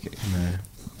Crash Bandicoot. No.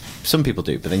 Some people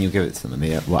do, but then you'll give it to them and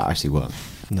they actually won't.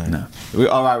 No.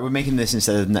 Alright, we're making this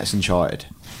instead of the next Uncharted.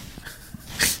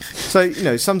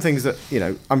 So, some things that,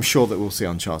 I'm sure that we'll see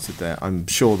Uncharted there. I'm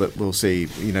sure that we'll see,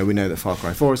 we know that Far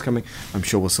Cry 4 is coming. I'm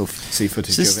sure we'll still see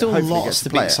footage so there's of it. still Hopefully lots to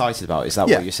be excited about. Is that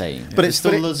what you're saying? But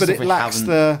it lacks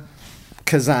the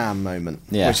Kazam moment,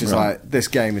 which is like, this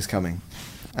game is coming.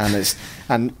 And it's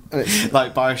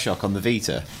like BioShock on the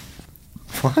Vita.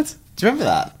 What? Do you remember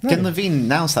that? No. Ken Levine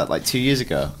announced that like 2 years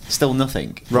ago. Still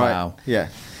nothing. Right. Wow. Yeah.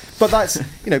 But that's,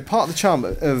 part of the charm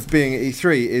of being at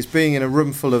E3 is being in a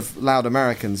room full of loud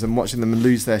Americans and watching them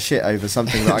lose their shit over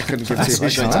something that I couldn't give That's to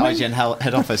going to IGN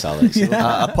head office, Alex.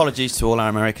 Apologies to all our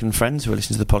American friends who are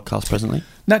listening to the podcast presently.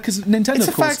 No, because Nintendo, It's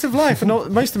a of course, fact of life,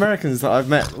 and most Americans that I've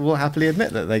met will happily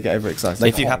admit that they get overexcited.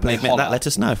 If you happily admit that, let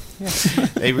us know.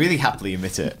 They really happily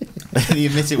admit it. They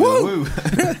admit it with a woo.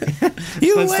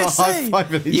 USA!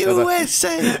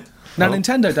 USA! Now,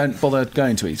 Nintendo don't bother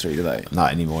going to E3, do they?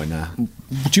 Not anymore now.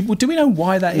 Do we know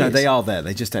why that is? No, they are there.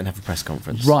 They just don't have a press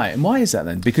conference. Right, and why is that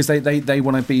then? Because they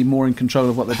want to be more in control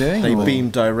of what they're doing? They beam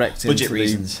direct Budget into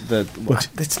reasons.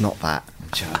 It's not that.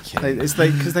 Joking. It's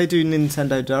because they do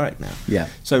Nintendo Direct now. Yeah.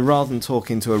 So rather than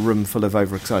talking to a room full of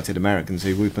overexcited Americans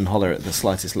who whoop and holler at the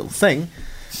slightest little thing,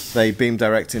 they beam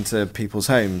direct into people's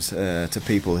homes to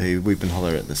people who whoop and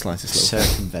holler at the slightest little thing.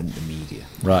 Circumvent the media.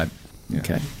 Right. Yeah.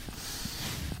 Okay.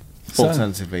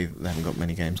 Alternatively, they haven't got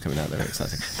many games coming out that are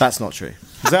exciting. That's not true.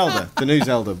 Zelda, the new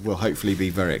Zelda, will hopefully be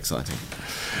very exciting.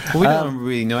 Well, we don't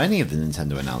really know any of the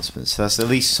Nintendo announcements. So that's at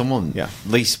least at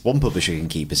least one publisher can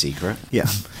keep a secret. Yeah.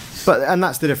 And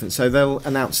that's the difference. So they'll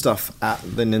announce stuff at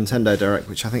the Nintendo Direct,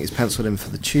 which I think is penciled in for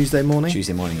the Tuesday morning.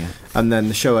 Yeah. And then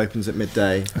the show opens at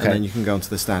midday, and then you can go onto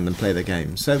the stand and play the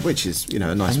game. So, which is,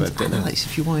 a nice way of doing it. Alex,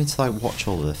 if you wanted to watch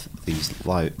all of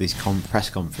these press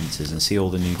conferences and see all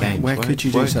the new games, where could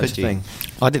you do such a thing?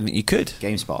 I didn't think you could.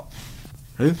 GameSpot.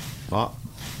 Who? What?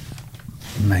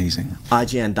 Amazing.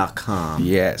 IGN.com.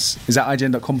 Yes. Is that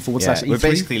IGN.com/E3? We're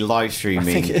basically live streaming.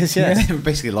 I think it is, yes. We're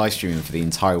basically live streaming for the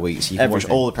entire week, so you can watch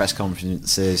all the press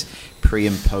conferences, pre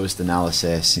and post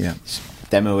analysis,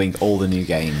 demoing all the new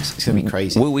games. It's going to be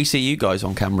crazy. Will we see you guys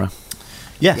on camera?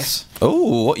 Yes.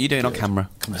 Oh, what are you doing on camera?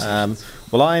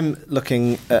 Well, I'm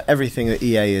looking at everything that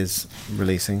EA is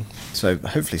releasing. So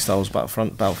hopefully Star Wars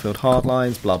Battlefront, Battlefield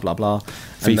Hardlines, blah, blah, blah.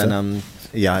 And then,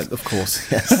 yeah, of course,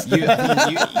 yes. you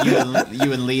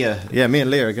and Leah. Yeah, me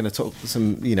and Leah are going to talk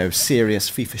some, serious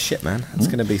FIFA shit, man. It's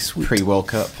going to be sweet. Pre-World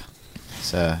Cup.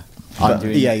 So I'm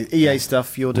doing EA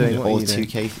stuff, you're doing all the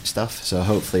 2K stuff, so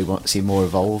hopefully we'll see more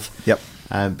evolve. Yep.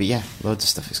 But yeah, loads of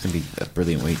stuff. It's going to be a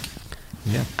brilliant week.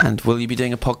 Yeah. And will you be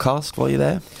doing a podcast while you're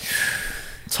there?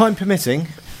 Time permitting.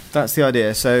 That's the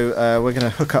idea. So we're going to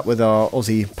hook up with our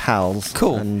Aussie pals.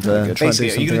 Cool. And try and do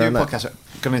basically, are you going to do a that. podcast?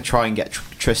 Going to try and get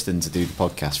Tristan to do the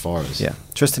podcast for us. Yeah.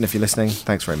 Tristan, if you're listening,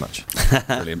 thanks very much.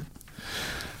 Brilliant.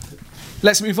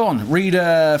 Let's move on.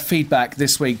 Reader feedback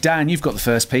this week. Dan, you've got the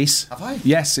first piece. Have I?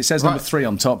 Yes, it says number 3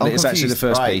 on top, but it's actually the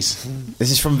first piece.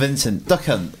 This is from Vincent. Duck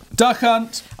Hunt. Duck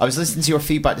Hunt! I was listening to your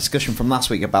feedback discussion from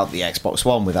last week about the Xbox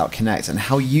One without Kinect and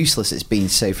how useless it's been,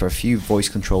 save for a few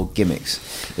voice-controlled gimmicks.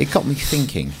 It got me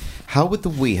thinking, How would the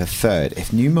Wii have fared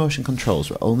if new motion controls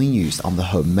were only used on the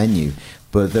home menu,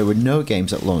 but there were no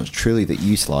games at launch truly that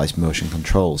utilised motion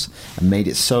controls and made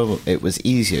it so it was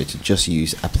easier to just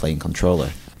use a plain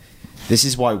controller? This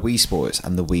is why Wii Sports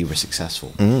and the Wii were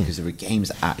successful, because there were games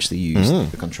that actually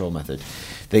used the control method.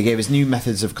 They gave us new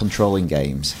methods of controlling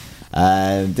games.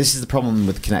 This is the problem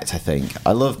with Kinect, I think.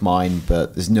 I love mine,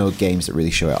 but there's no games that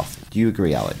really show it off. Do you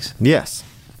agree, Alex? Yes.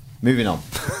 Moving on.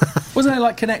 Wasn't it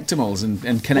like Kinectimals and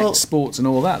Kinect Sports and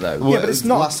all that, though? Well, yeah, but it's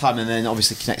not last time, and then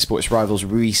obviously Kinect Sports Rivals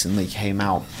recently came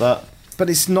out, but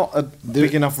it's not a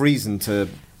big enough reason to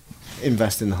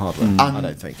invest in the hardware. I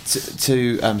don't think.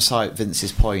 To cite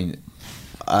Vince's point,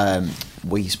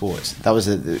 Wii Sports, that was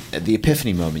the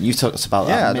epiphany moment. You talked about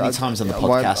that many times on the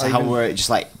podcast. Where it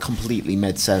just like completely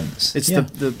made sense. It's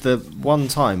the one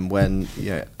time when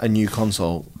a new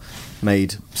console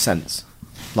made sense.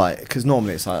 Like, because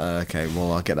normally it's like, okay,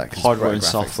 well, I'll get that. Hardware and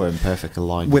software in perfect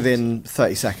alignment. Within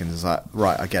 30 seconds, it's like,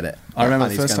 right, I get it. I remember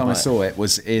the first time I saw it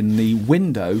was in the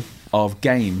window of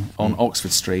Game on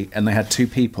Oxford Street, and they had two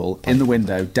people in the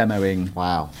window demoing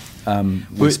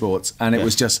Wii Sports, and it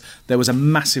was just, there was a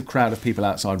massive crowd of people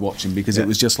outside watching, because it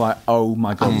was just like, oh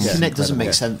my god. Kinect doesn't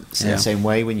make sense in the same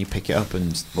way when you pick it up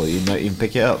and, well, you don't even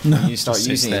pick it up. When you start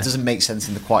using it, it doesn't make sense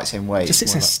in the quite same way. Just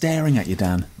sits there staring at you,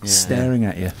 Dan. Staring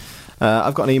at you.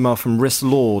 I've got an email from Riss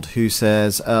Lord who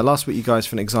says, last week you guys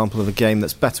for an example of a game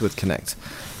that's better with Kinect,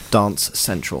 Dance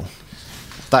Central.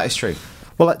 That is true.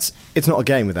 Well, it's not a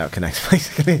game without Kinect,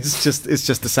 basically. It's just a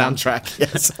soundtrack.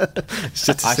 Yes, it's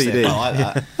just a CD. I like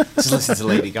that. Just listen to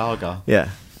Lady Gaga. Yeah.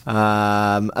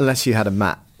 Unless you had a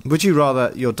mat. Would you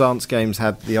rather your dance games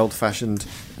had the old-fashioned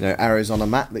arrows on a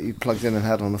mat that you plugged in and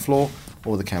had on the floor,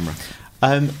 or the camera?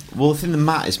 Well, I think the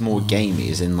mat is more gamey,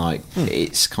 as in like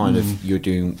it's kind of you're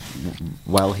doing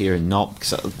well here and not.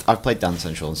 Because I've played Dance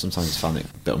Central and sometimes found it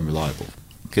a bit unreliable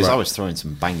because I was throwing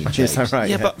some banging shapes. Is that right?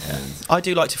 Yeah, but I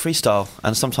do like to freestyle,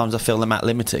 and sometimes I feel the mat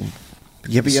limiting.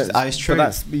 Yeah, but it's true.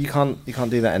 But you can't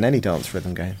do that in any dance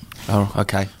rhythm game. Oh,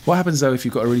 okay. What happens though if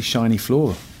you've got a really shiny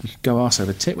floor? You could go arse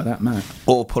over tit with that mat,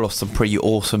 or pull off some pretty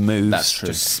awesome moves. That's true.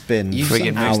 Just spin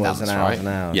friggin' hours and hours and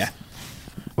hours. Yeah.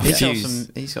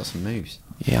 He's got some moves.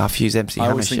 Yeah, I've used MC I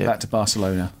Hammer always think back to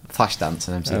Barcelona. Flash dance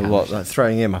and MC Hammer. What, like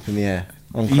throwing him up in the air?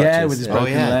 On crutches? With his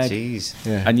broken leg. Jeez.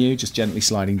 Yeah. And you just gently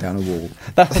sliding down a wall.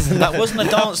 That wasn't a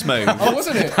dance move. Oh,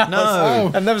 wasn't it? No.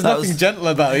 And there was nothing gentle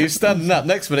about it. He was standing up.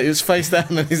 Next minute, he was face down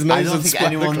and his nose I don't think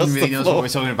anyone really knows what we're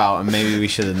talking about, and maybe we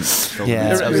shouldn't.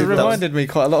 It reminded me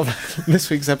quite a lot of this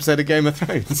week's episode of Game of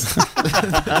Thrones.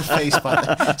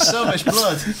 So much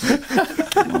blood.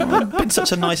 It's been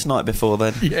such a nice night before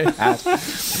then. Yeah.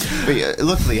 But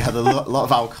luckily, you had a lot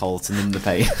of alcohol to numb the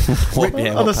pain.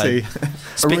 Honestly.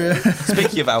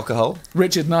 Speaking of alcohol,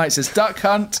 Richard Knight says, Duck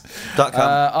Hunt.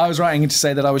 I was writing in to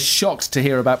say that I was shocked to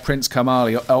hear about Prince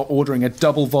Kamali ordering a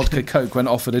double vodka Coke when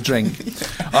offered a drink.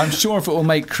 I'm sure if it will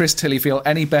make Chris Tilly feel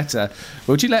any better,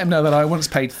 would you let him know that I once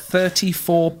paid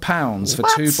 £34 for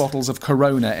 2 bottles of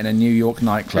Corona in a New York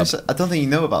nightclub? Chris, I don't think you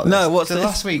know about this. No, what's so this?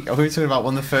 Last week, we were talking about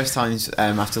one of the first times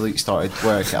after Luke started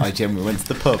work at IGN, we went to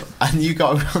the pub, and you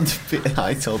got around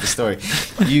I told the story.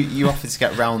 You offered to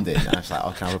get round in, and I was like,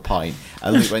 oh, can I have a pint?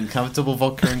 And Luke went, can I have a double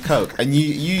vodka and Coke? And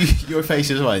your face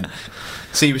just went,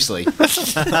 seriously?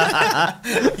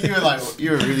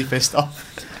 You were really pissed off.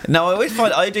 No,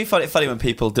 I do find it funny when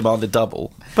people demand a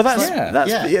double. But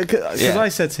because I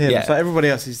said to him, it's like everybody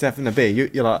else is definitely a beer.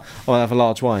 You're like, oh, I'll have a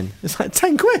large wine. It's like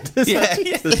 10 quid.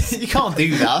 You can't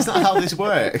do that. That's not how this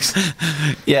works.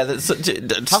 Yeah, have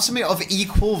something of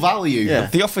equal value. Yeah.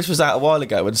 The Office was out a while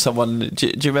ago when someone. Do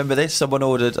you remember this? Someone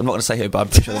ordered. I'm not going to say who, but I'm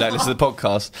pretty sure they don't listen to the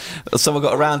podcast. Someone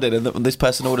got around it, and this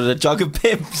person ordered a jug of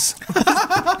Pimm's.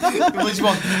 What do you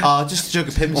want? Just a jug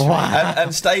of Pimm's.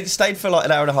 And stayed for like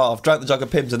an hour and a half, drank the jug of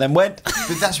Pimm's, and then went.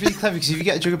 But that's really clever, because if you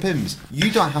get a jug of Pimm's,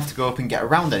 you don't have to go up and get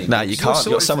around anymore. No, you can't.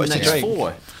 You've got so much to drink.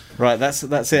 4. Right, that's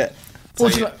it.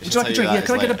 Would you like a drink? Yeah,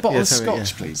 can I get a bottle of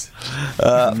scotch, please?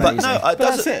 But no,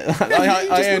 that's it.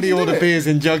 I only order beers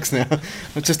in jugs now.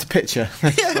 Just a pitcher.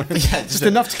 Just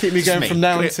enough to keep me going from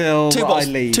now until I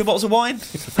leave. 2 bottles of wine?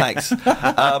 Thanks. No,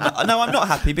 I'm not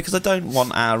happy, because I don't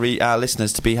want our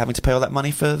listeners to be having to pay all that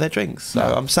money for their drinks. So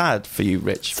I'm sad for you,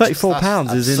 Rich.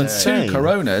 £34 is insane. 2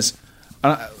 Coronas.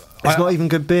 It's not even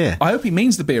good beer. I hope he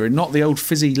means the beer and not the old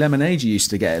fizzy lemonade you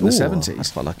used to get in the 70s.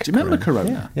 That's quite like Do you remember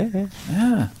Corona? Yeah.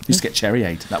 Used to get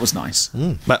cherryade. That was nice.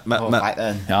 Back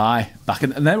then. Aye.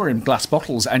 And they were in glass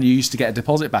bottles, and you used to get a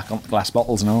deposit back on glass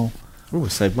bottles and all. Oh,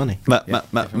 save money.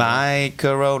 My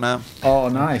Corona. Oh,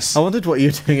 nice. I wondered what you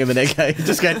were doing a minute ago.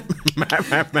 Just going...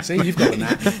 See, you've got the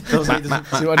knack.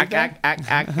 See what I did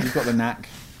there? You've got the knack.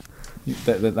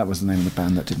 That was the name of the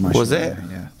band that did my show. Was it?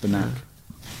 Yeah, The Knack.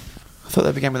 I thought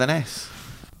they began with an S.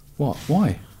 What?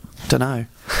 Why? Don't know.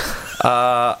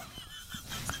 I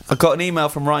got an email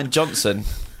from Ryan Johnson.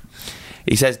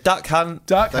 He says, Duck Hunt.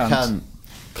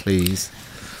 Please.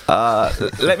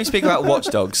 Let me speak about Watch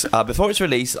Dogs. Before its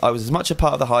release, I was as much a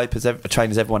part of the hype as train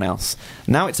as everyone else.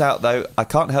 Now it's out, though, I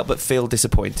can't help but feel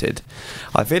disappointed.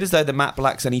 I feel as though the map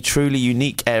lacks any truly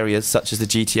unique areas such as the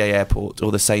GTA Airport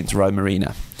or the Saints Row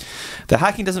Marina. The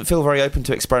hacking doesn't feel very open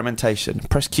to experimentation.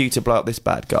 Press Q to blow up this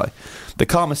bad guy. The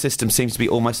karma system seems to be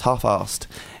almost half-arsed,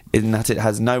 in that it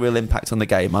has no real impact on the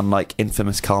game, unlike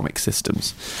infamous karmic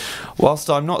systems. Whilst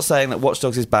I'm not saying that Watch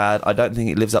Dogs is bad, I don't think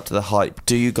it lives up to the hype.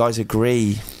 Do you guys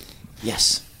agree?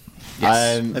 Yes.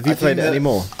 Have you played it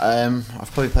anymore?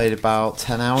 I've probably played about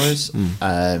 10 hours.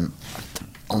 I'm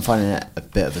finding it a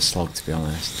bit of a slog, to be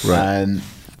honest. Right.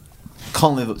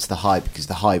 Can't live up to the hype because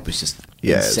the hype was just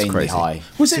insanely high.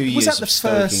 Was that the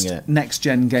first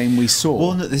next-gen game we saw?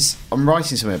 Well, no, I'm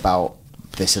writing something about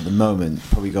this at the moment,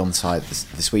 probably go on site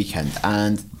this weekend,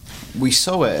 and we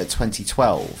saw it at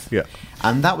 2012. Yeah.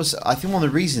 And that was, I think, one of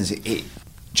the reasons it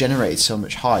generated so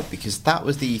much hype, because that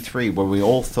was the E3 where we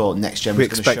all thought next gen was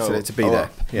going to show expected it to be there.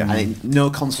 Yeah. And no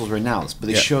consoles were announced, but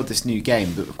they showed this new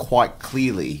game that quite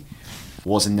clearly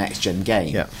was a next gen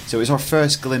game. Yeah. So it was our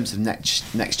first glimpse of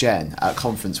next gen at a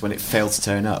conference when it failed to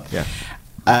turn up. Yeah.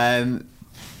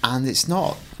 And it's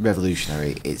not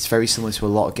revolutionary. It's very similar to a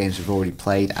lot of games we've already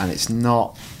played, and it's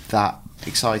not that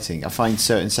exciting. I find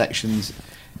certain sections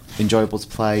enjoyable to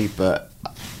play, but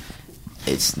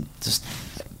it's just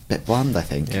a bit bland, I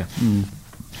think. Yeah.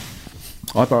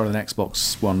 I borrowed an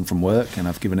Xbox One from work, and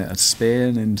I've given it a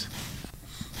spin, and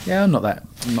I'm not that.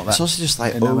 It's also just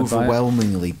like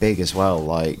overwhelmingly big as well.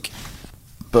 Like,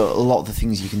 but a lot of the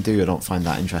things you can do, I don't find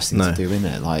that interesting to do in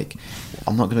it. Like,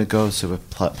 I'm not going to go to a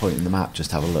point in the map just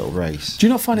to have a little race. Do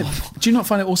you not find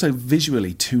it also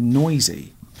visually too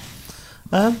noisy?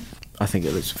 I think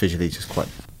it looks visually just quite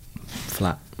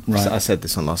flat. Right. I said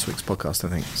this on last week's podcast, I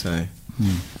think. So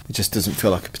it just doesn't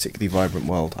feel like a particularly vibrant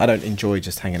world. I don't enjoy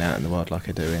just hanging out in the world like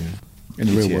I do in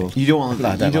the real world. You don't want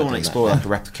to explore like a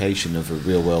replication of a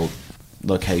real world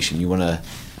location. You want to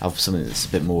have something that's a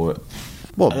bit more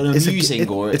amusing,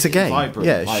 it's a game. Vibrant.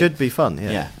 Yeah, it should be fun.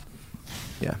 Yeah.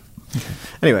 Okay.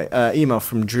 Anyway, email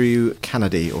from Drew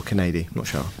Kennedy or Kennedy, not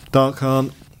sure. Dark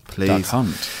Hunt, please. Duck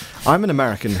Hunt. I'm an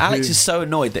American. Alex is so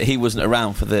annoyed that he wasn't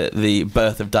around for the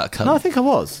birth of Duck Hunt. No, I think I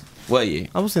was. Were you?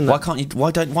 I was in that.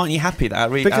 Why aren't you happy that our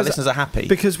listeners are happy?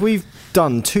 Because we've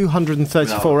done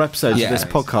 234 episodes of this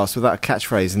podcast without a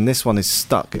catchphrase, and this one is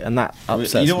stuck, and that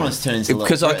upsets me. You don't want us to turn into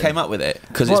because I came up with it.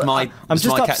 Because it's my I'm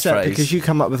just upset catchphrase. because you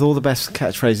come up with all the best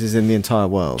catchphrases in the entire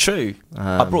world. True.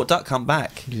 I brought Duck Hunt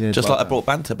back, just like I brought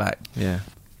banter back. Yeah.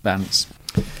 Bants.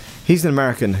 He's an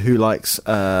American who likes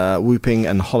whooping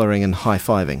and hollering and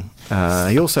high-fiving.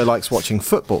 He also likes watching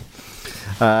football.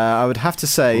 I would have to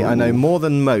say I know more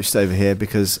than most over here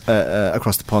because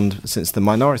across the pond, since the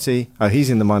minority. Oh,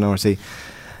 he's in the minority.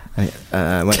 When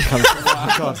it comes,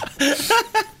 oh God,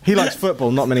 he likes football.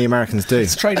 Not many Americans do.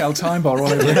 It's Trade Al Time Bar all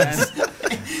over again.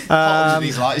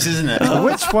 these lights, isn't it?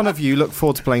 Which one of you look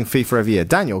forward to playing FIFA every year?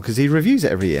 Daniel, because he reviews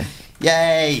it every year.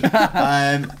 Yay!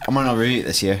 I might not review it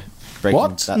this year. Breaking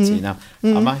that to you now.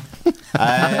 Am I?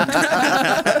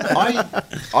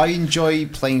 I enjoy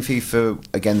playing FIFA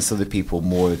against other people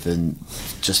more than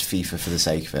just FIFA for the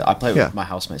sake of it. I play with my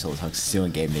housemates all the time because it's the only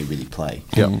game they really play.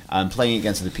 Yeah. And playing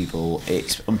against other people,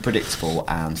 it's unpredictable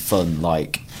and fun,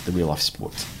 like the real life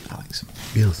sport, Alex.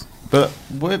 Yes. But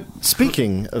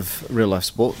speaking of real life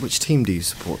sport, which team do you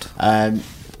support?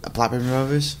 Blackburn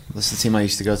Rovers. That's the team I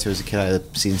used to go to as a kid. I had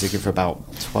a season ticket for about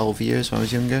 12 years when I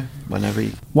was younger.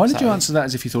 Why did you answer that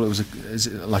as if you thought it was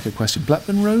like a question?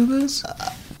 Blackburn Rovers?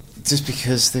 Just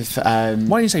because they've. Why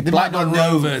don't you say Blackburn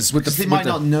Rovers? They might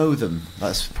not know them.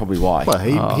 That's probably why. Well,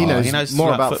 he knows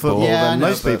more about football than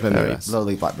most people in the US.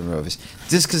 Lowly Blackburn Rovers.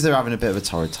 Just because they're having a bit of a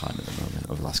torrid time at the moment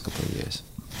over the last couple of years.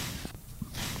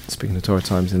 Speaking of torrid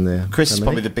times in there, Chris is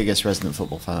probably the biggest resident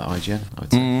football fan at IGN, I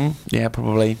would say. Yeah,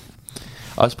 probably.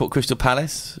 I support Crystal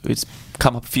Palace. It's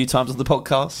come up a few times on the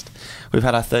podcast. We've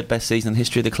had our third best season in the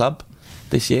history of the club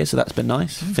this year, so that's been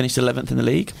nice. Finished 11th in the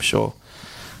league. I'm sure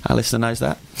our listener knows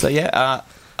that. So yeah,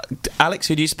 Alex,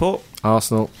 who do you support?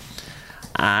 Arsenal.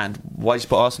 And why do you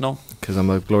support Arsenal? Because I'm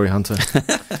a glory hunter.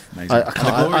 Amazing.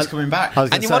 The glory's coming back.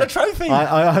 And you won a trophy.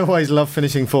 I always love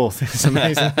finishing fourth. It's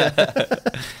amazing.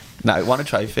 No, won a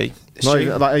trophy.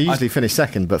 I usually finish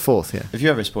second, but fourth. Yeah. Have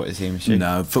you ever supported a team?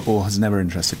 No, football has never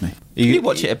interested me. You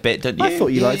watch it a bit, don't you? I thought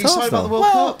you liked Arsenal. About the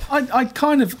World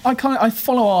Cup? I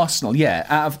follow Arsenal.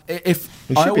 Yeah. You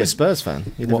should be a Spurs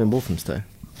fan. You live in Walthamstow.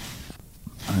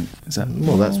 Is that?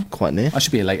 Well, that's quite near. I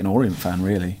should be a Leyton Orient fan,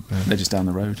 really. Yeah. They're just down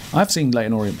the road. I've seen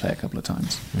Leyton Orient play a couple of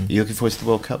times. Are you looking forward to the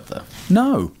World Cup, though?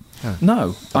 No.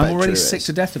 No. I'm already sick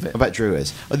to death of it. I bet Drew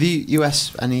is. Are the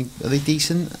US are they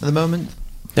decent at the moment?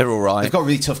 They're all right. They've got a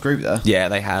really tough group there. Yeah,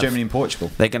 they have. Germany and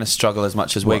Portugal. They're going to struggle as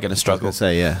much as we're going to struggle. I was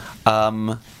gonna say, yeah.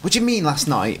 What do you mean last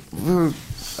night?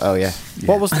 Oh, yeah.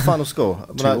 What was the final score?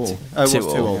 2-2. Oh, it was 2-2.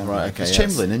 2-2. Right, okay. Is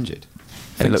Chamberlain injured?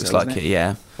 It looks like it,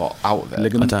 yeah. What, out of it?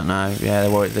 Ligament? I don't know. Yeah,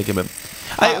 they were ligament.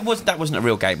 That wasn't a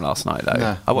real game last night, though.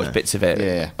 No, I watched bits of it.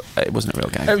 Yeah. It wasn't a real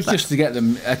game. It was just to get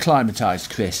them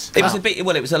acclimatised, Chris. It was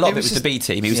the B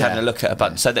team. He was having a look at a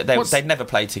bunch. So that they'd never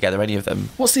played together, any of them.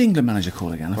 What's the England manager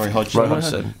called again? Roy Hodgson. Roy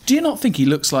Hodgson. Do you not think he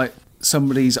looks like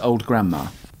somebody's old grandma?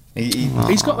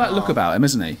 He's got that look about him,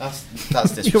 isn't he?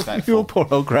 That's disrespectful. Your poor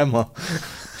old grandma.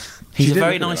 He's a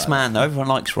very nice man, though. Everyone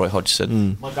likes Roy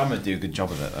Hodgson. My grandma would do a good job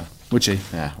of it, though. Would she?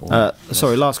 Yeah.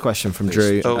 Sorry, last question from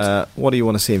Drew. Oh. What do you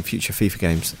want to see in future FIFA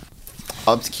games?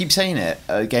 I'll keep saying it.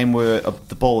 A game where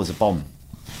the ball is a bomb.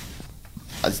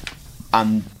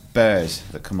 And bears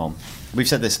that come on. We've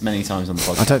said this many times on the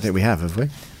podcast. I don't think we have we?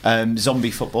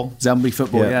 Zombie football. Zombie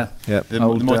football, yeah. The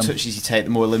more touches you take,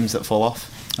 the more limbs that fall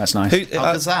off. That's nice.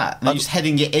 How does that? And you're just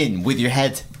heading it in with your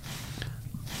head.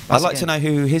 I'd like to know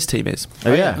who his team is.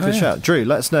 Oh, yeah, good shout. Drew,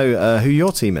 let us know who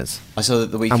your team is. I saw that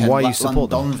the weekend. And why you support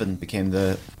them. Donovan became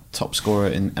the top scorer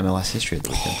in MLS history at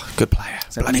the weekend. Good player.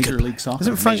 Bloody good league soccer.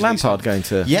 Isn't Frank Lampard going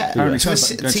to... Yeah, apparently to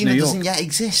a team that doesn't yet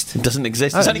exist. It doesn't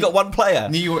exist. It's only got one player.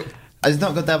 New York has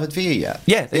not got David Villa yet.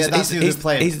 Yeah, that's the other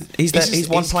player. He's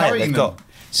one player they've got.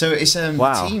 So it's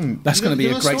team. That's going to be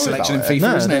a great selection in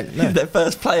FIFA, isn't it? He's their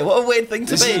first player. What a weird thing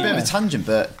to be. This is a bit of a tangent,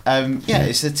 but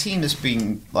it's a team that's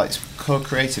been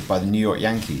co-created by the New York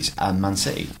Yankees and Man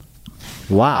City.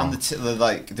 Wow. And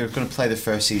they're going to play the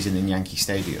first season in Yankee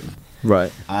Stadium.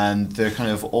 Right. And they're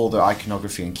kind of all their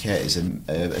iconography and kit is an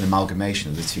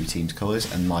amalgamation of the two teams'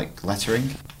 colours and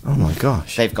lettering. Oh my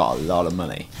gosh. They've got a lot of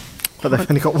money. But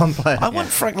they've only got one player. I want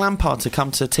Frank Lampard to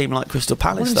come to a team like Crystal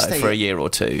Palace though for a year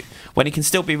or two, when he can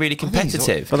still be really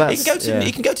competitive. He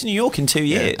can go to New York in 2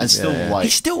 years and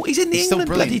still he's in the England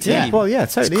bloody team. Yeah. Well, yeah,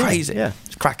 totally. It's crazy. Yeah,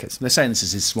 it's crackers. They're saying this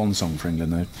is his swan song for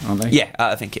England, though, aren't they? Yeah,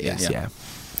 I think it is.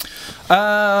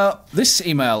 Yeah. This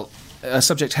email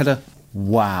subject header.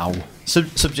 Wow.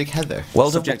 Subject header.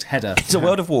 Subject header. It's a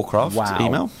World of Warcraft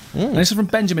email. And this is from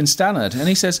Benjamin Stannard, and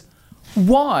he says,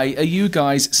 why are you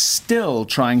guys still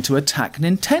trying to attack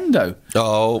Nintendo?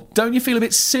 Oh. Don't you feel a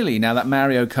bit silly now that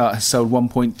Mario Kart has sold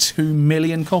 1.2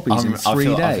 million copies in 3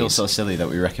 days? I feel so silly that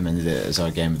we recommended it as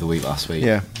our game of the week last week.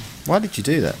 Yeah. Why did you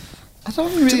do that? I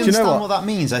don't really understand what that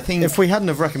means. I think if we hadn't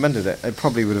have recommended it, it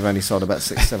probably would have only sold about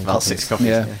 6-7 copies. 6 copies.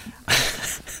 Yeah.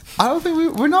 I don't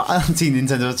think we're not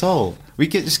anti-Nintendo at all. We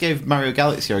just gave Mario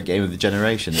Galaxy our game of the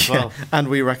generation as well. And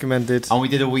we recommended... And we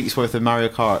did a week's worth of Mario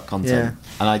Kart content.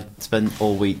 Yeah. And I spent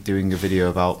all week doing a video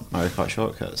about Mario Kart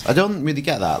shortcuts. I don't really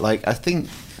get that. I think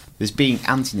there's being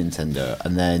anti-Nintendo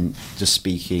and then just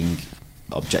speaking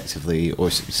objectively or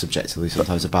subjectively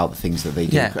sometimes about the things that they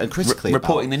do and critically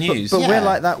reporting the news. But we're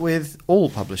like that with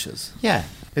all publishers. Yeah.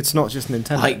 It's not just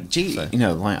Nintendo.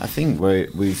 I think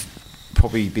we've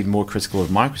probably been more critical of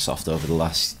Microsoft over the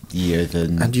last year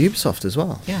than... And Ubisoft as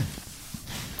well. Yeah.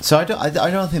 So I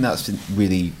don't think that's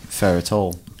really fair at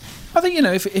all. I think,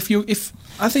 if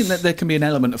I think that there can be an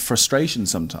element of frustration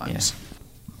sometimes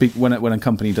when a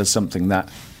company does something that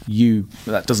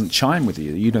doesn't chime with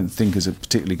you, you don't think is a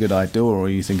particularly good idea or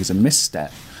you think is a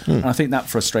misstep. And I think that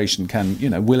frustration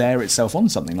will air itself on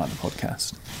something like the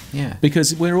podcast. Yeah.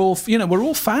 Because we're all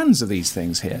fans of these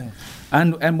things here.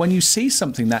 Yeah. And when you see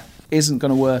something that isn't going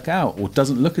to work out or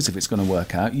doesn't look as if it's going to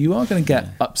work out, you are going to get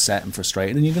upset and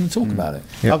frustrated and you're going to talk about it.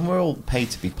 Yep. And we're all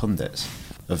paid to be pundits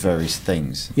of various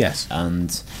things. Yes.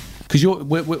 And... Because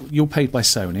you're paid by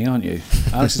Sony, aren't you?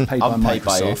 Alex is paid by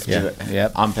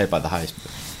Microsoft. I'm paid by the highest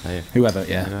payer. Whoever,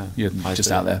 you're just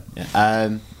out there.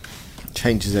 Yeah.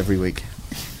 Changes every week.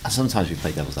 Sometimes we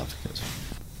play devil's advocate as well.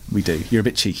 We do. You're a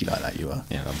bit cheeky like that, you are.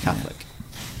 Yeah, I'm Catholic.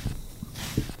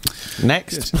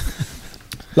 Next.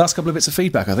 Last couple of bits of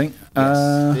feedback, I think.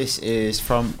 Yes. This is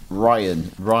from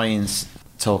Ryan. Ryan's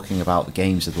talking about the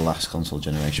games of the last console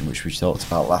generation, which we talked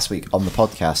about last week on the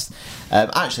podcast.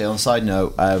 Actually, on a side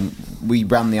note, we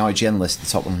ran the IGN list of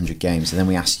the top 100 games, and then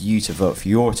we asked you to vote for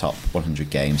your top 100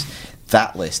 games.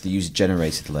 That list, the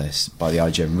user-generated list by the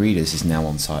IGN readers, is now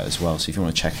on site as well. So if you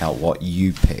want to check out what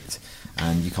you picked,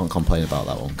 and you can't complain about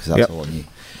that one because that's all on you.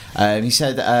 He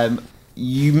said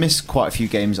you missed quite a few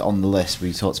games on the list.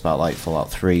 We talked about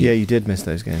Fallout 3. Yeah, you did miss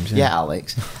those games. Yeah,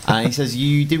 Alex. And he says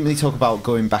you didn't really talk about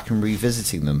going back and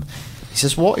revisiting them. He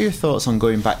says, what are your thoughts on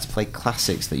going back to play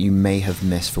classics that you may have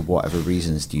missed for whatever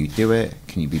reasons? Do you do it?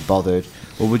 Can you be bothered?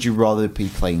 Or would you rather be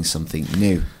playing something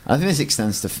new? I think this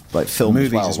extends to like film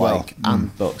movies as well.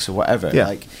 And books or whatever. Yeah.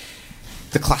 Like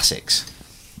the classics.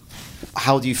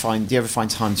 How do you ever find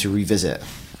time to revisit?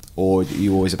 Or are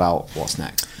you always about what's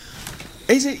next?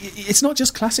 It's not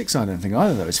just classics, I don't think,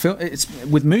 either, though. It's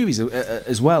with movies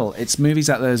as well. It's movies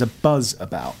that there's a buzz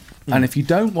about. And if you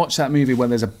don't watch that movie when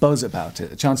there's a buzz about it,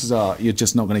 the chances are you're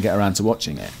just not going to get around to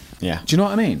watching it. Yeah. Do you know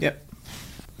what I mean? Yep.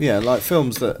 Yeah, like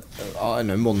films that are, I don't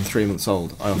know, more than 3 months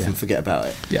old, I often forget about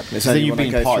it. Yeah. It's So only you've when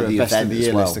I been go part through of the a best of event the as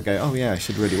year well. list to go, oh yeah, I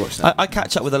should really watch that. I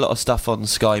catch up with a lot of stuff on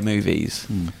Sky Movies.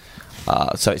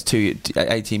 So it's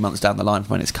 18 months down the line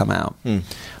from when it's come out.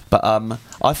 But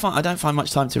I don't find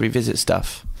much time to revisit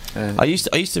stuff. I used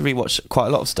to rewatch quite a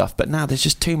lot of stuff, but now there's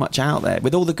just too much out there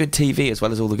with all the good TV as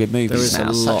well as all the good movies. There is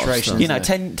now. a lot of stuff. You know,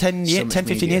 10,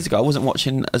 15 years ago, I wasn't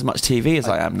watching as much TV as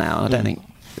I am now. And I don't think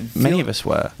many of us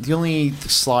were. The only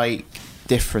slight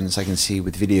difference I can see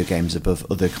with video games above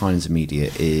other kinds of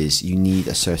media is you need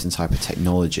a certain type of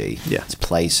technology to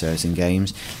play certain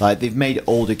games. Like they've made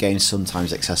older games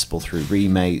sometimes accessible through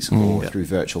remakes or through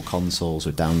virtual consoles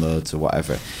or downloads or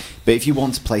whatever. But if you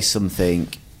want to play something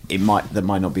that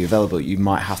might not be available, you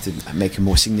might have to make a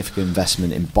more significant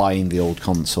investment in buying the old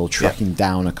console, tracking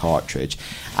down a cartridge,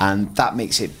 and that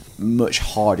makes it much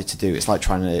harder to do. It's like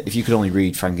trying to, if you could only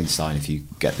read Frankenstein if you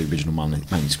get the original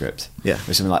manuscript, or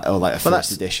something like a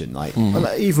first edition, like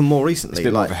well, even more recently, it's a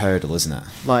bit more of a hurdle, isn't it?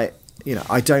 Like, you know,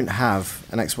 I don't have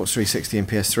an Xbox 360 and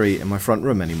PS3 in my front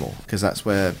room anymore because that's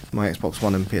where my Xbox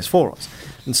One and PS4 was.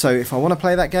 And so if I want to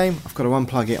play that game, I've got to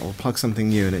unplug it or plug something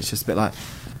new, and it's just a bit like,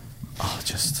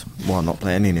 not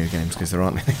play any new games because there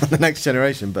aren't any on the next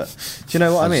generation. But do you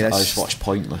know what I mean? I just watch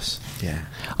pointless. Yeah,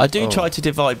 I do try to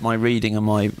divide my reading and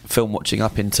my film watching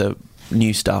up into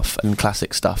new stuff and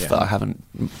classic stuff that I haven't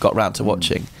got round to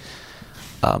watching.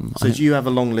 So do you have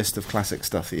a long list of classic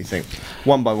stuff that you think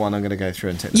one by one I'm going to go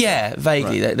through and take? Yeah,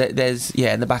 vaguely. Right. There's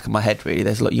in the back of my head really.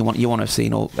 There's you want to have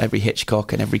seen every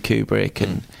Hitchcock and every Kubrick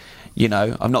and. You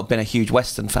know, I've not been a huge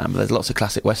Western fan, but there's lots of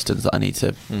classic Westerns that I need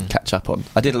to catch up on.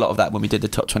 I did a lot of that when we did the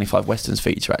top 25 Westerns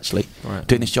feature, actually. Right.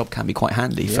 Doing this job can be quite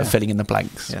handy for filling in the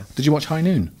blanks. Yeah. Did you watch High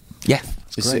Noon? Yeah.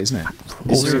 It's great, isn't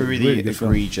it? Is there a really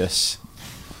egregious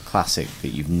classic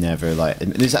that you've never, like...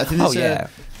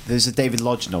 There's a David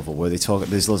Lodge novel where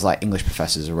there's loads like English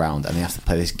professors around and they have to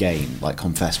play this game, like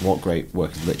confess what great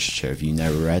work of literature have you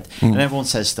never read, and everyone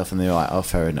says stuff and they're like, oh,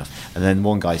 fair enough, and then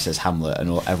one guy says Hamlet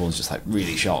and everyone's just like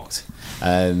really shocked.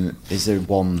 Is there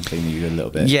one thing that you're a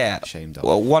little bit ashamed of?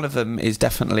 Well, one of them is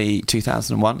definitely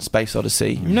 2001 Space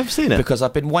Odyssey. You've never seen it? Because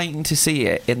I've been waiting to see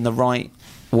it in the right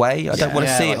way. I don't want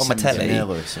to see it on my telly.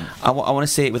 I want to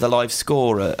see it with a live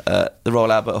score at the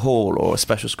Royal Albert Hall or a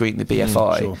special screen at the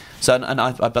BFI. Sure. So, and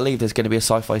I believe there's going to be a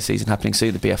sci-fi season happening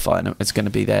soon at the BFI, and it's going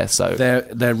to be there. So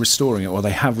they're restoring it, or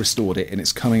they have restored it, and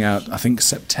it's coming out, I think,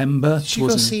 September. Did you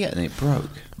go see it and it broke?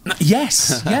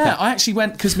 Yes, yeah. I actually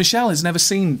went because Michelle has never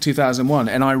seen 2001,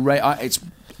 and it's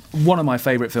one of my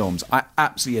favourite films. I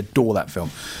absolutely adore that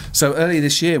film. So earlier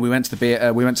this year, we went to the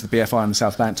BFI on the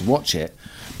South Bank to watch it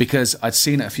because I'd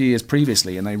seen it a few years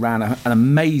previously, and they ran an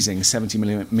amazing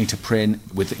 70mm print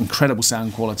with incredible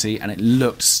sound quality, and it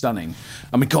looked stunning.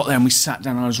 And we got there and we sat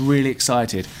down, and I was really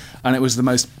excited. And it was the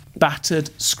most battered,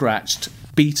 scratched,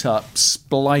 beat up,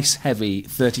 splice heavy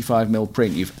 35mm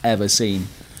print you've ever seen.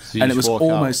 So and it was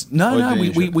almost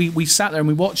we sat there and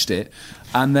we watched it,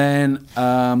 and then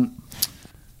about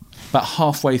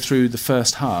halfway through the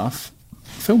first half,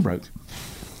 film broke.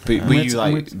 But were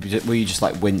you just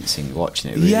like wincing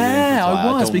watching it? Really? Yeah,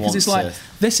 I was, because it's like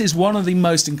this is one of the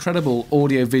most incredible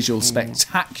audio-visual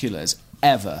spectaculars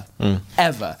ever, and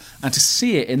to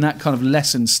see it in that kind of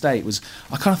lessened state was,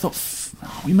 I kind of thought,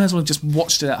 we may as well have just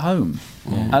watched it at home.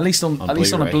 At least on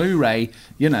a Blu-ray,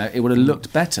 you know, it would have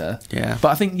looked better. Yeah. But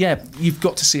I think, you've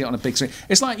got to see it on a big screen.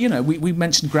 It's like, you know, we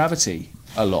mentioned Gravity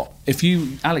a lot. If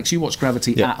you, Alex, you watched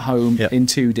Gravity at home in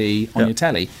 2D on your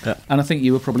telly, and I think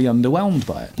you were probably underwhelmed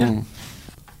by it.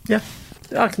 Yeah,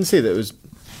 I can see that it was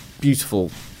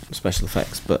beautiful special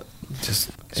effects, but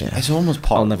just it's almost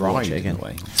part. I'll never watch it again.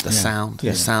 It's the sound.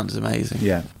 The sound is amazing.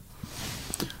 Yeah.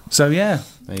 So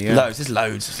There's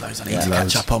loads I need to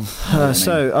catch up on.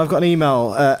 So I've got an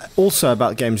email also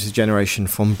about Games of the Generation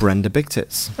from Brenda Big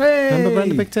Tits. Hey! Remember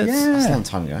Brenda Big Tits? Yeah. That's a long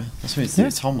time ago. That's when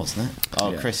it's Tom, wasn't it?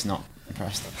 Oh, Chris, not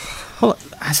impressed. Well,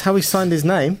 that's how he signed his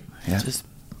name. Yeah. Just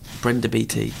Brenda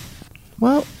BT.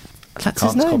 Well, that's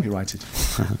his name. Copyrighted.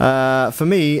 For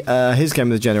me, his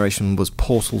Game of the Generation was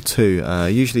Portal 2.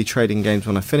 Usually trading games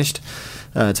when I finished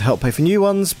to help pay for new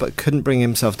ones, but couldn't bring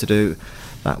himself to do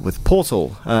that with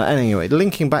Portal. Anyway,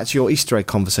 linking back to your Easter egg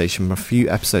conversation from a few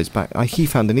episodes back, he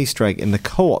found an Easter egg in the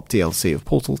co-op DLC of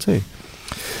Portal 2.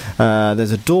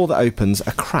 There's a door that opens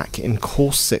a crack in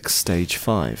Course 6 Stage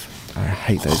 5. I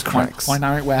hate those cracks. I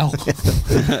know it well.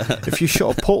 If you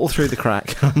shot a portal through the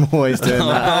crack, I'm always doing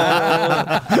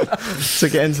that. To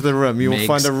get into the room, you will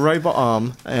find a robot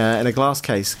arm in a glass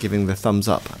case giving the thumbs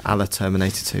up, a la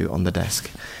Terminator 2, on the desk.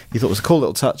 He thought it was a cool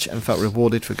little touch and felt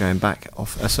rewarded for going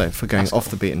off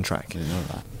the beaten track. I didn't know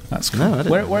that. That's cool. No, I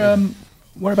didn't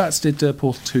whereabouts did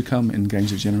Portal 2 come in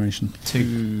Games of Generation?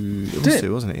 2. It was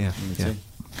 2, wasn't it? Yeah.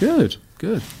 Good.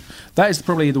 That is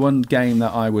probably the one game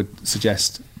that I would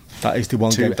suggest. That is the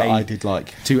one game that I did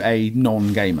like. To a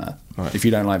non-gamer. Right. If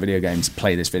you don't like video games,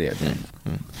 play this video game.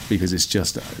 Because it's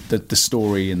just the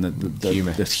story and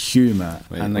the humour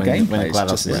and the gameplay is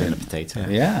just in a potato.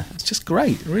 Yeah, it's just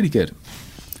great. Really good.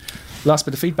 Last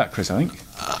bit of feedback, Chris, I think.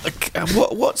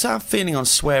 What's our feeling on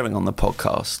swearing on the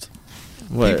podcast?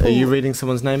 Are you reading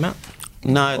someone's name out?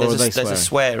 No, there's a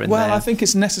swear in there. Well, I think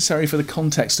it's necessary for the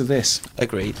context of this.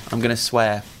 Agreed. I'm going to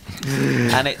swear.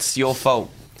 And it's your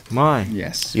fault. Mine.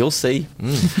 Yes. You'll see.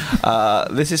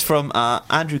 This is from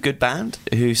Andrew Goodband,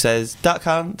 who says, Duck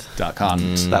Hunt. Duck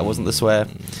Hunt. That wasn't the swear.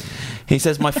 He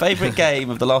says, my favourite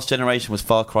game of the last generation was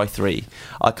Far Cry 3.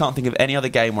 I can't think of any other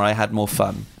game where I had more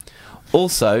fun.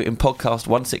 Also, in podcast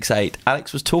 168,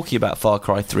 Alex was talking about Far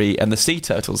Cry 3 and the sea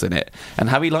turtles in it, and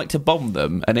how he liked to bomb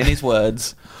them, and in his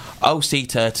words, oh, sea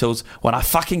turtles, when I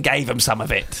fucking gave them some of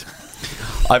it.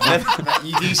 I've never.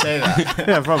 You do say that.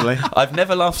 Yeah, probably. I've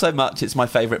never laughed so much. It's my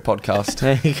favourite podcast.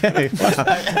 There you go.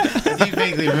 I do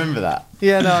vaguely remember that.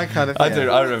 Yeah, no, I kind of. I do.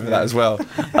 I remember that as well.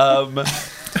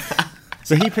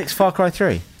 So he picks Far Cry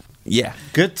 3. Yeah,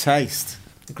 good taste.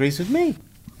 Agrees with me.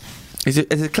 Is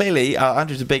it clearly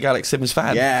Andrew's a big Alex Simmons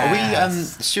fan? Yeah. Are we?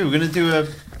 Stu, we're gonna do a.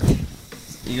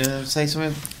 You gonna say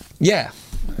something? Yeah.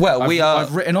 Well,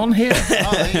 I've written on here.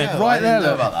 Right there.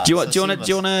 Look. Do you want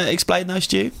to explain those,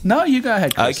 Stu? No, you go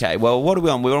ahead, Chris. Okay. Well, what are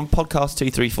we on? We're on podcast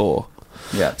 234.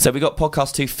 Yeah. So we got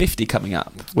podcast 250 coming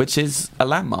up, which is a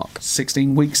landmark.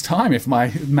 16 weeks' time, if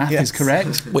my math is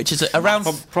correct. Which is around...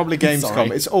 Probably Gamescom. Sorry.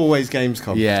 It's always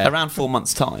Gamescom. Yeah. Around 4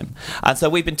 months' time. And so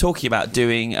we've been talking about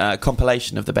doing a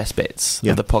compilation of the best bits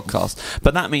of the podcast.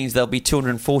 But that means there'll be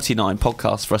 249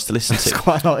 podcasts for us to listen to. That's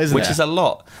quite a lot, isn't it? Which is a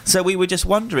lot. So we were just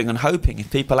wondering and hoping if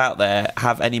people out there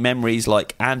have any memories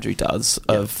like Andrew does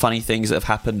of funny things that have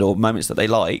happened or moments that they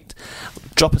liked,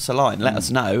 drop us a line, let us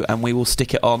know, and we will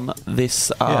stick it on this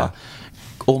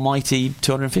almighty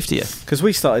 250th. Because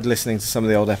we started listening to some of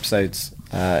the old episodes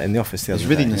in the office the other day.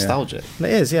 It's really nostalgic. Yeah.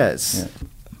 It is, yeah.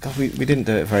 God, we didn't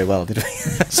do it very well, did we?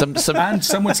 And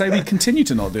some would say we continue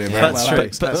to not do it very well. True.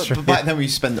 That's true. But back then we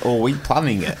spent all week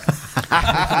planning it.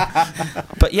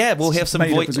 But yeah, we'll hear some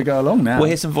as we go along now. We'll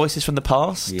hear some voices from the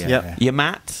past. Yeah. Yep. Your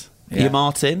Matt, your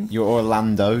Martin, your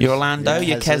Orlando, your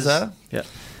Keza,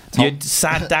 your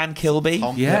sad Dan Kilby.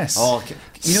 Tom. Yes. Oh,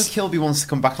 you know, Kilby wants to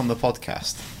come back on the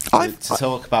podcast to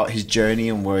talk about his journey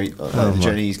and where the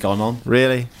journey he's gone on.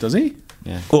 Really? Does he?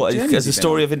 Yeah. Well, as a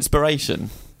story of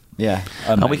inspiration. Yeah.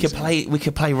 And we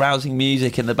could play rousing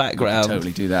music in the background.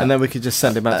 Totally do that. And then we could just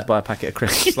send him out to buy a packet of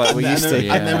crisps like we used to.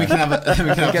 And then we can have a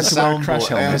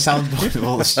soundboard of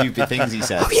all the stupid things he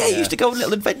said. Oh yeah, you used to go on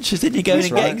little adventures, didn't you? Going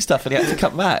and getting stuff, and he had to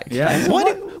come back. Yeah. Why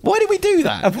did we do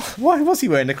that? Why was he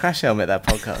wearing a crash helmet that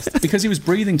podcast? Because he was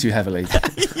breathing too heavily.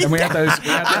 And we had those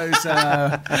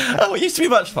oh, it used to be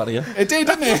much funnier. It did,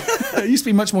 didn't it? It used to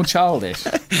be much more childish.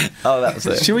 Oh, that was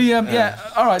it. Shall we? All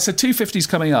right. So 250's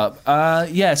coming up.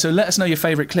 So let us know your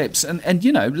favourite clips, and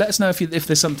let us know if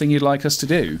there's something you'd like us to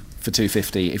do for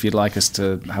 250. If you'd like us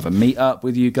to have a meet up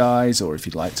with you guys, or if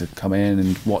you'd like to come in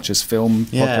and watch us film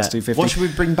podcast 250. What should we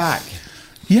bring back?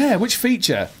 Yeah, which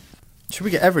feature? Should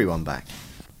we get everyone back?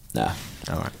 No.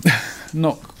 All right.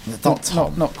 Not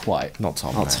Tom. Not quite. Not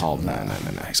Tom. Not Tom. No.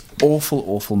 He's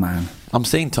awful man. I'm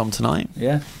seeing Tom tonight.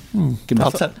 Yeah.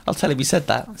 I'll tell him he said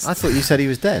that. I thought you said he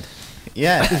was dead.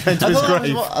 Yeah.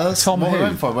 That's Tom what we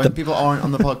went for when people aren't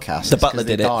on the podcast. The butler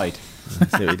did it. Died.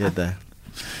 See what he did there.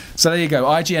 So there you go,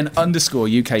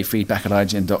 IGN_UK feedback at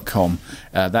IGN.com.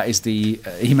 That is the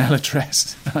email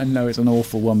address. I know it's an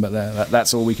awful one, but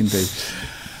that's all we can do.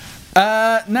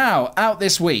 Now, out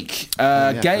this week,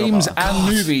 games and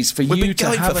movies for you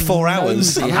to have for 4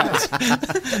 hours.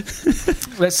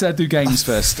 Let's do games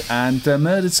first. And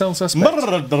Murdered Soul Suspect. What the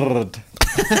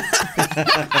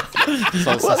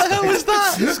hell was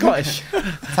that? Scottish.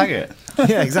 Tag it.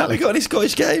 Yeah, exactly. Have we got any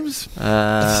Scottish games?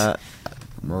 No.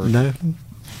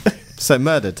 So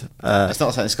Murdered. It's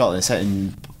not set in Scotland. It's set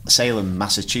in Salem,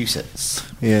 Massachusetts.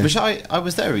 Yeah. Which I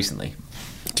was there recently.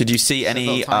 Did you see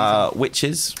any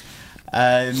witches?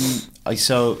 I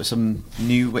saw some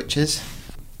new Wiccans.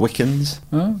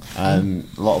 Oh. A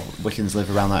lot of Wiccans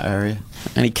live around that area.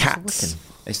 Any cats?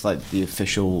 It's like the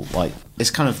official, like,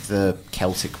 it's kind of the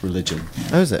Celtic religion.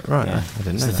 Oh, is it? Right. Yeah. I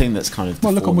didn't it's know the that. thing that's kind of...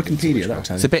 Well, look on Wikipedia. That'll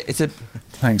tell you.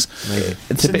 Thanks. Maybe.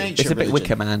 It's a bit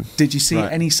Wicker Man. Did you see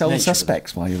Right. any Soul Nature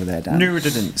Suspects while you were there, Dan? No, I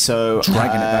didn't. So,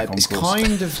 Dragging it back on it's course.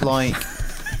 kind of like...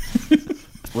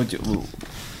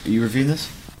 Are you reviewing this?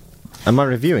 Am I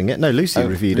reviewing it? No, Lucy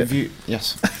reviewed it.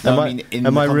 Yes. Am No, I, I mean, in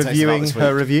am the I context of reviewing this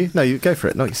her week. review? No, you go for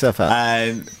it. Knock yourself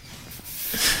out.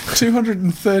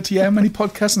 230 how many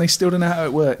podcasts, and they still don't know how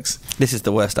it works. This is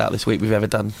the worst out this week we've ever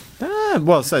done.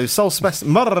 Well, so Soul Suspect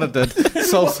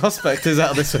is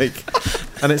out this week,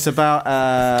 and it's about,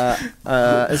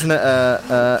 isn't it,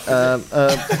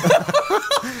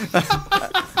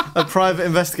 a private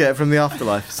investigator from the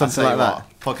afterlife, something like that.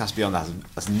 Podcast Beyond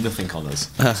has nothing on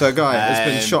us. So a guy has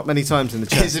been shot many times in the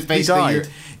chest. It's He died.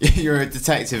 basically you're a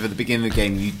detective at the beginning of the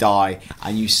game. You die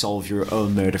and you solve your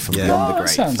own murder from beyond the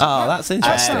grave. That That's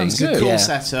interesting. sounds good. Cool Yeah.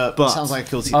 setup. But- sounds like a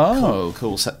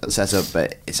cool setup,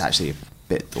 but it's actually a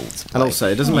bit dull to play. And also,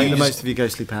 it doesn't make You the just- most of your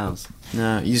ghostly powers.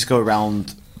 No, you just go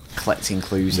around collecting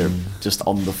clues that are just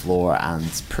on the floor and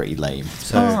pretty lame.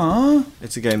 So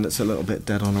it's a game that's a little bit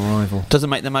dead on arrival. Doesn't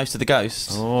make the most of the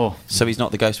ghosts. Oh So he's not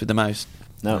the ghost with the most.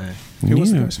 no. Who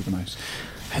was the ghost with the most?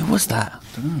 Who was that?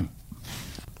 I don't know.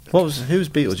 Who was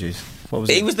Beetlejuice? What was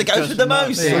He was the ghost with the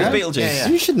most. There It you was go. Beetlejuice. Yeah.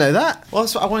 You should know that. Well,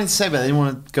 that's what I wanted to say, but I didn't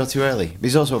want to go too early. But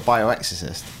he's also a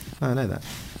bioexorcist. I know that.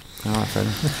 All right, fair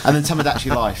enough. And then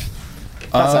Tamagotchi Life.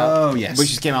 Yes. Which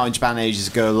just came out in Japan ages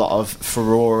ago. A lot of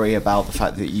furore about the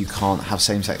fact that you can't have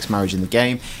same-sex marriage in the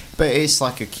game, but it's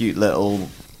like a cute little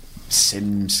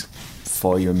Sims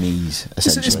for your me's,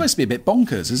 essentially. It's supposed to be a bit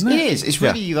bonkers, isn't it? It is. It's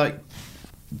really like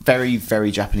very,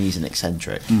 very Japanese and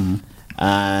eccentric,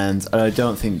 and I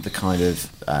don't think the kind of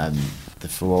the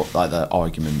furore, like the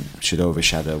argument should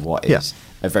overshadow what is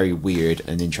a very weird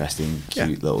and interesting,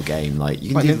 cute little game. Like you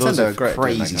can Like do loads Nintendo are of great at doing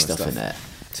that crazy kind of stuff in stuff.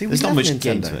 it. See, There's we not have much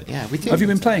game Nintendo. to it. Yeah, we do. Have you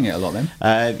been playing it a lot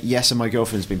then? Yes, and my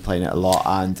girlfriend's been playing it a lot,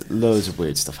 and loads of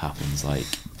weird stuff happens, like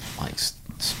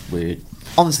weird,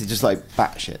 honestly, just like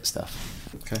batshit stuff.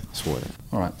 Okay. I swore it.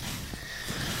 All right.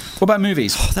 What about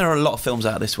movies? There are a lot of films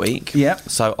out this week. Yep.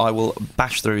 So I will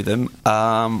bash through them.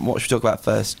 What should we talk about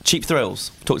first? Cheap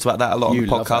Thrills. Talked about that a lot You on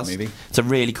the love that podcast. movie. It's a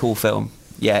really cool film.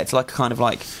 Yeah, it's like a kind of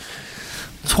like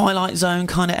Twilight Zone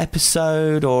kind of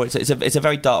episode, or it's a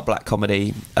very dark black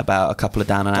comedy about a couple of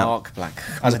down and out. Dark black.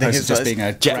 As opposed to just being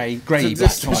a grey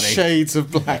black comedy. Shades of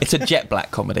black. It's a jet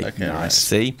black comedy. Okay, nice.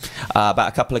 See, about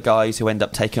a couple of guys who end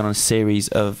up taking on a series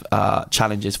of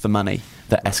challenges for money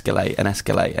that escalate, and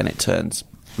it turns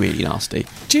really nasty.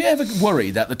 Do you ever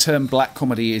worry that the term black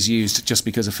comedy is used just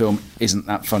because a film isn't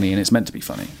that funny and it's meant to be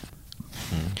funny?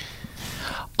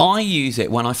 I use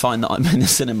it when I find that I'm in the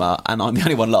cinema and I'm the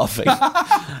only one laughing.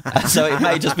 And so it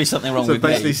may just be something wrong So with me.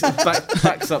 basically,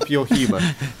 backs up your humour.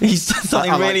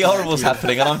 Something really horrible's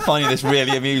happening, and I'm finding this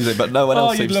really amusing, but no one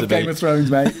else You'd seems love to be. Game of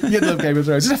Thrones, mate. You'd love Game of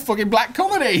Thrones. It's a fucking black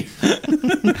comedy.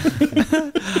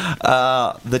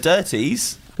 The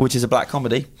Dirties, which is a black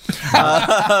comedy.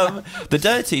 The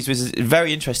Dirties was a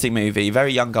very interesting movie. A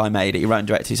very young guy made it. He wrote and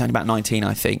directed. He's only about 19,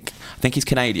 I think. I think he's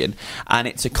Canadian, and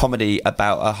it's a comedy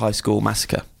about a high school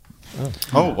massacre.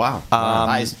 Oh wow,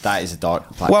 that is a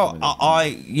dark. Black Well,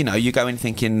 comedy. you go in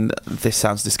thinking this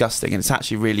sounds disgusting, and it's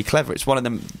actually really clever. It's one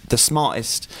of the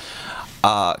smartest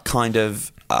kind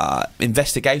of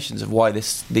investigations of why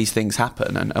these things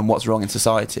happen and what's wrong in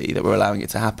society that we're allowing it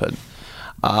to happen.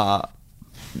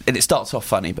 And it starts off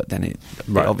funny, but then it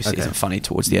obviously isn't funny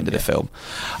towards the end of the film.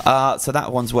 So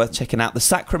that one's worth checking out. The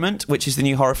Sacrament, which is the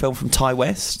new horror film from Ty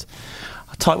West.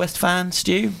 A Ty West fan,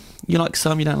 Stu? You like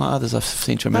some, you don't like others, I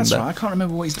seem to remember. That's right. I can't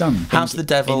remember what he's done. House of the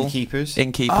Devil. Innkeepers.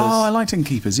 Oh, I liked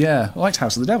Innkeepers, yeah. I liked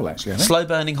House of the Devil, actually, I think. Slow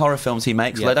burning horror films he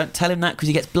makes. Yeah. Although don't tell him that because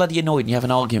he gets bloody annoyed and you have an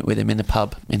argument with him in the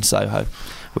pub in Soho,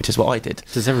 which is what I did.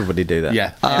 Does everybody do that?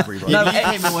 Yeah, everybody. No, You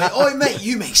came away. Oh, mate,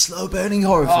 you make slow burning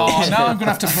horror films. Oh, now I'm going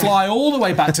to have to fly all the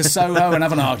way back to Soho and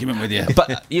have an argument with you.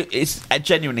 But it's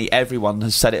genuinely everyone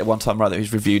has said it at one time or other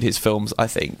who's reviewed his films, I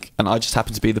think, and I just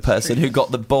happen to be the person who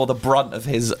bore the brunt of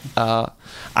his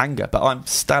anger. But I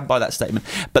stand by that statement.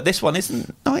 But this one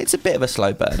isn't. Oh, it's a bit of a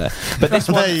slow burner. But this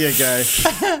one, There you go.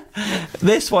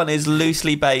 this one is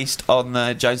loosely based on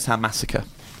the Jonestown Massacre.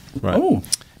 Right. Oh,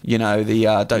 You know, the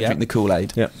Don't Drink the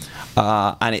Kool-Aid. Yep.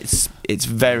 And it's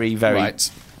very, very.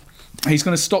 right. He's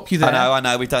going to stop you there. I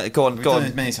know. We've done it. Go on. We've Go done on.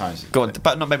 it many times. Go on,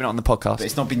 but maybe not on the podcast. But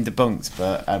it's not been debunked,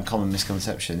 but common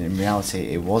misconception. In reality,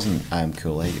 it wasn't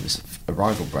Kool-Aid. It was a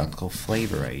rival brand called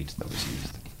Flavor Aid that was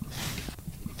used.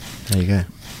 There you go.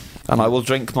 And I will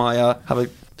drink my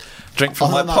drink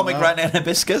from my pomegranate and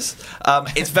hibiscus.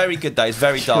 It's very good though. It's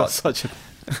very dark. Such a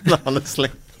honestly.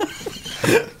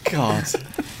 God,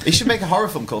 he should make a horror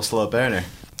film called Slow Burner.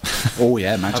 Oh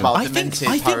yeah, imagine. I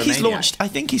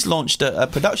think he's launched a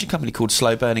production company called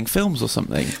Slow Burning Films or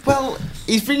something. Well,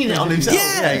 he's bringing it on himself.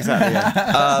 Yeah, exactly.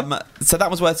 Yeah. So that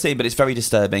was worth seeing, but it's very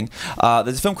disturbing.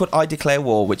 There's a film called I Declare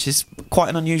War, which is quite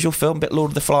an unusual film, a bit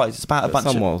Lord of the Flies. It's about a bunch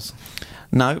of walls.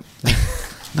 No.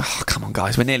 Oh, come on,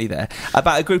 guys, we're nearly there.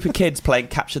 About a group of kids playing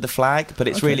Capture the Flag, but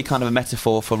it's really kind of a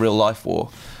metaphor for real life war.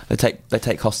 They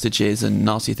take hostages and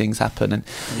nasty things happen, and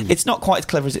it's not quite as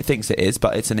clever as it thinks it is,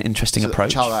 but it's an interesting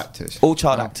approach. Child actors, all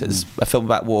child actors. A film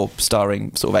about war,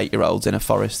 starring sort of 8-year-olds in a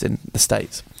forest in the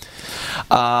States.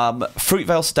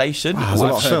 Fruitvale Station. Wow, there's a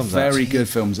lot of films. Very good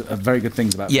films. Very good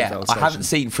things about. Fruitvale Station. I haven't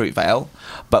seen Fruitvale,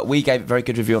 but we gave it a very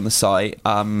good review on the site.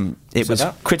 It was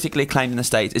critically acclaimed in the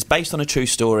States. It's based on a true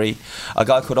story. A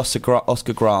guy called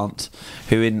Oscar Grant,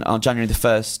 who on January the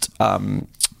 1st,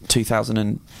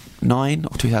 2009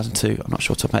 or 2002, I'm not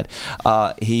sure, top of my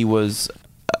head, he was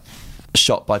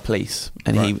shot by police,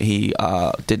 and he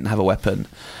didn't have a weapon,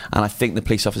 and I think the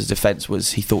police officer's defence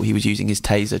was he thought he was using his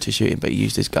taser to shoot him, but he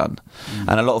used his gun.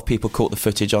 And a lot of people caught the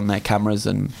footage on their cameras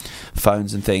and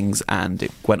phones and things, and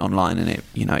it went online, and it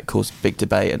caused big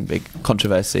debate and big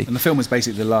controversy. And the film was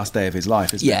basically the last day of his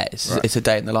life, isn't it? It's a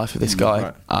day in the life of this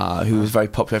guy who was very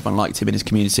popular. Everyone liked him in his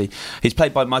community. He's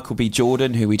played by Michael B.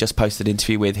 Jordan, who we just posted an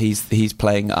interview with. He's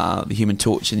playing the Human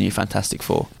Torch in the new Fantastic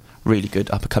Four. Really good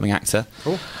up-and-coming actor.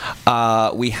 Cool.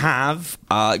 We have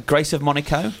Grace of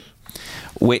Monaco,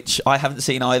 which I haven't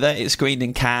seen either. It's screened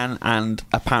in Cannes, and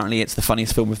apparently it's the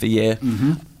funniest film of the year.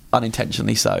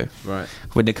 Unintentionally so. Right.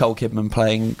 With Nicole Kidman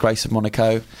playing Grace of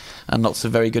Monaco, and lots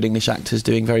of very good English actors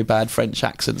doing very bad French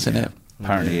accents in it.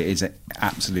 Apparently it is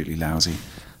absolutely lousy.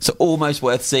 So almost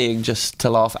worth seeing just to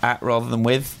laugh at rather than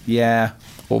with. Yeah.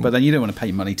 But then you don't want to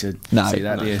pay money to see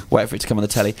that, do you? Wait for it to come on the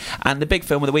telly. And the big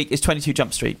film of the week is 22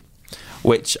 Jump Street,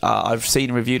 which I've seen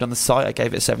and reviewed on the site. I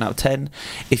gave it a 7 out of 10.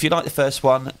 If you like the first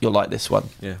one, you'll like this one.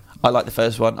 Yeah. I like the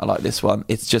first one. I like this one.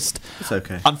 It's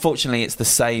okay. Unfortunately, it's the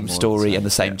same story and the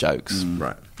same jokes.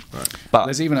 Right. But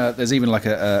there's even like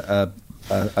a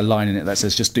line in it that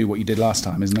says "just do what you did last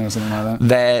time," isn't there, or something like that?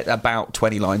 There are about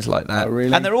 20 lines like that. Oh,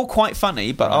 really? And they're all quite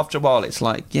funny, but after a while, it's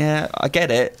like, yeah, I get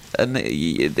it, and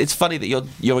it's funny that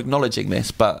you're acknowledging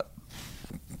this, but.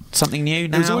 Something new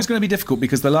now. It was always going to be difficult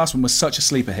because the last one was such a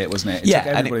sleeper hit, wasn't it? It took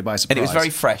everybody by surprise. And it was very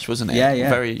fresh, wasn't it? Yeah.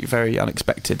 Very, very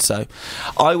unexpected. So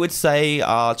I would say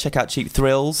check out Cheap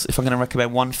Thrills if I'm going to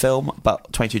recommend one film,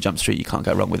 but 22 Jump Street you can't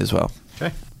go wrong with as well.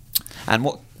 Okay. And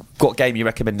what game are you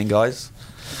recommending, guys?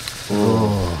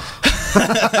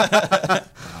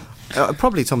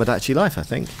 Probably Tomodachi Life, I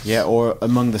think. Yeah, or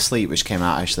Among the Sleep, which came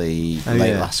out actually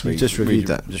late last week. Just reviewed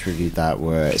that. Just reviewed that,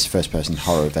 where it's a first-person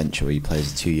horror adventure where you play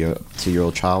as a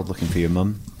two-year-old child looking for your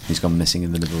mum who's gone missing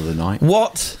in the middle of the night.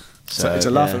 What? So it's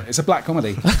a laugh. It's a black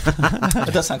comedy.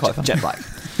 It does sound quite fun. Jet black.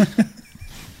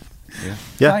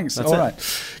 Yeah. Thanks. All right.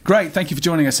 Great. Thank you for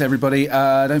joining us, everybody.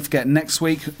 Don't forget, next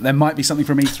week there might be something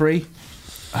from E3.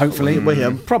 Hopefully.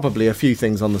 Probably a few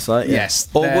things on the site. Yeah. Yes.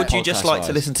 Or would you just like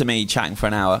to listen to me chatting for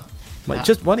an hour? Why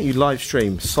don't you live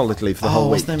stream solidly for the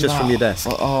whole week, just from your desk?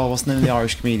 What's the name of the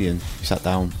Irish comedian who sat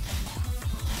down?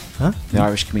 Huh? The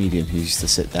Irish comedian who used to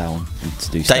sit down and to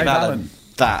do Dave Allen.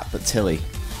 That, but Tilly.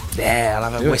 Yeah,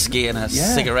 I'll have a whiskey and a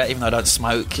cigarette, even though I don't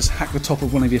smoke. Just hack the top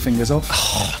of one of your fingers off.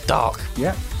 Oh, dark.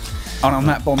 Yeah. And on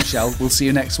that bombshell, we'll see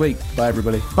you next week. Bye,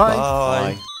 everybody.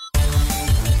 Bye.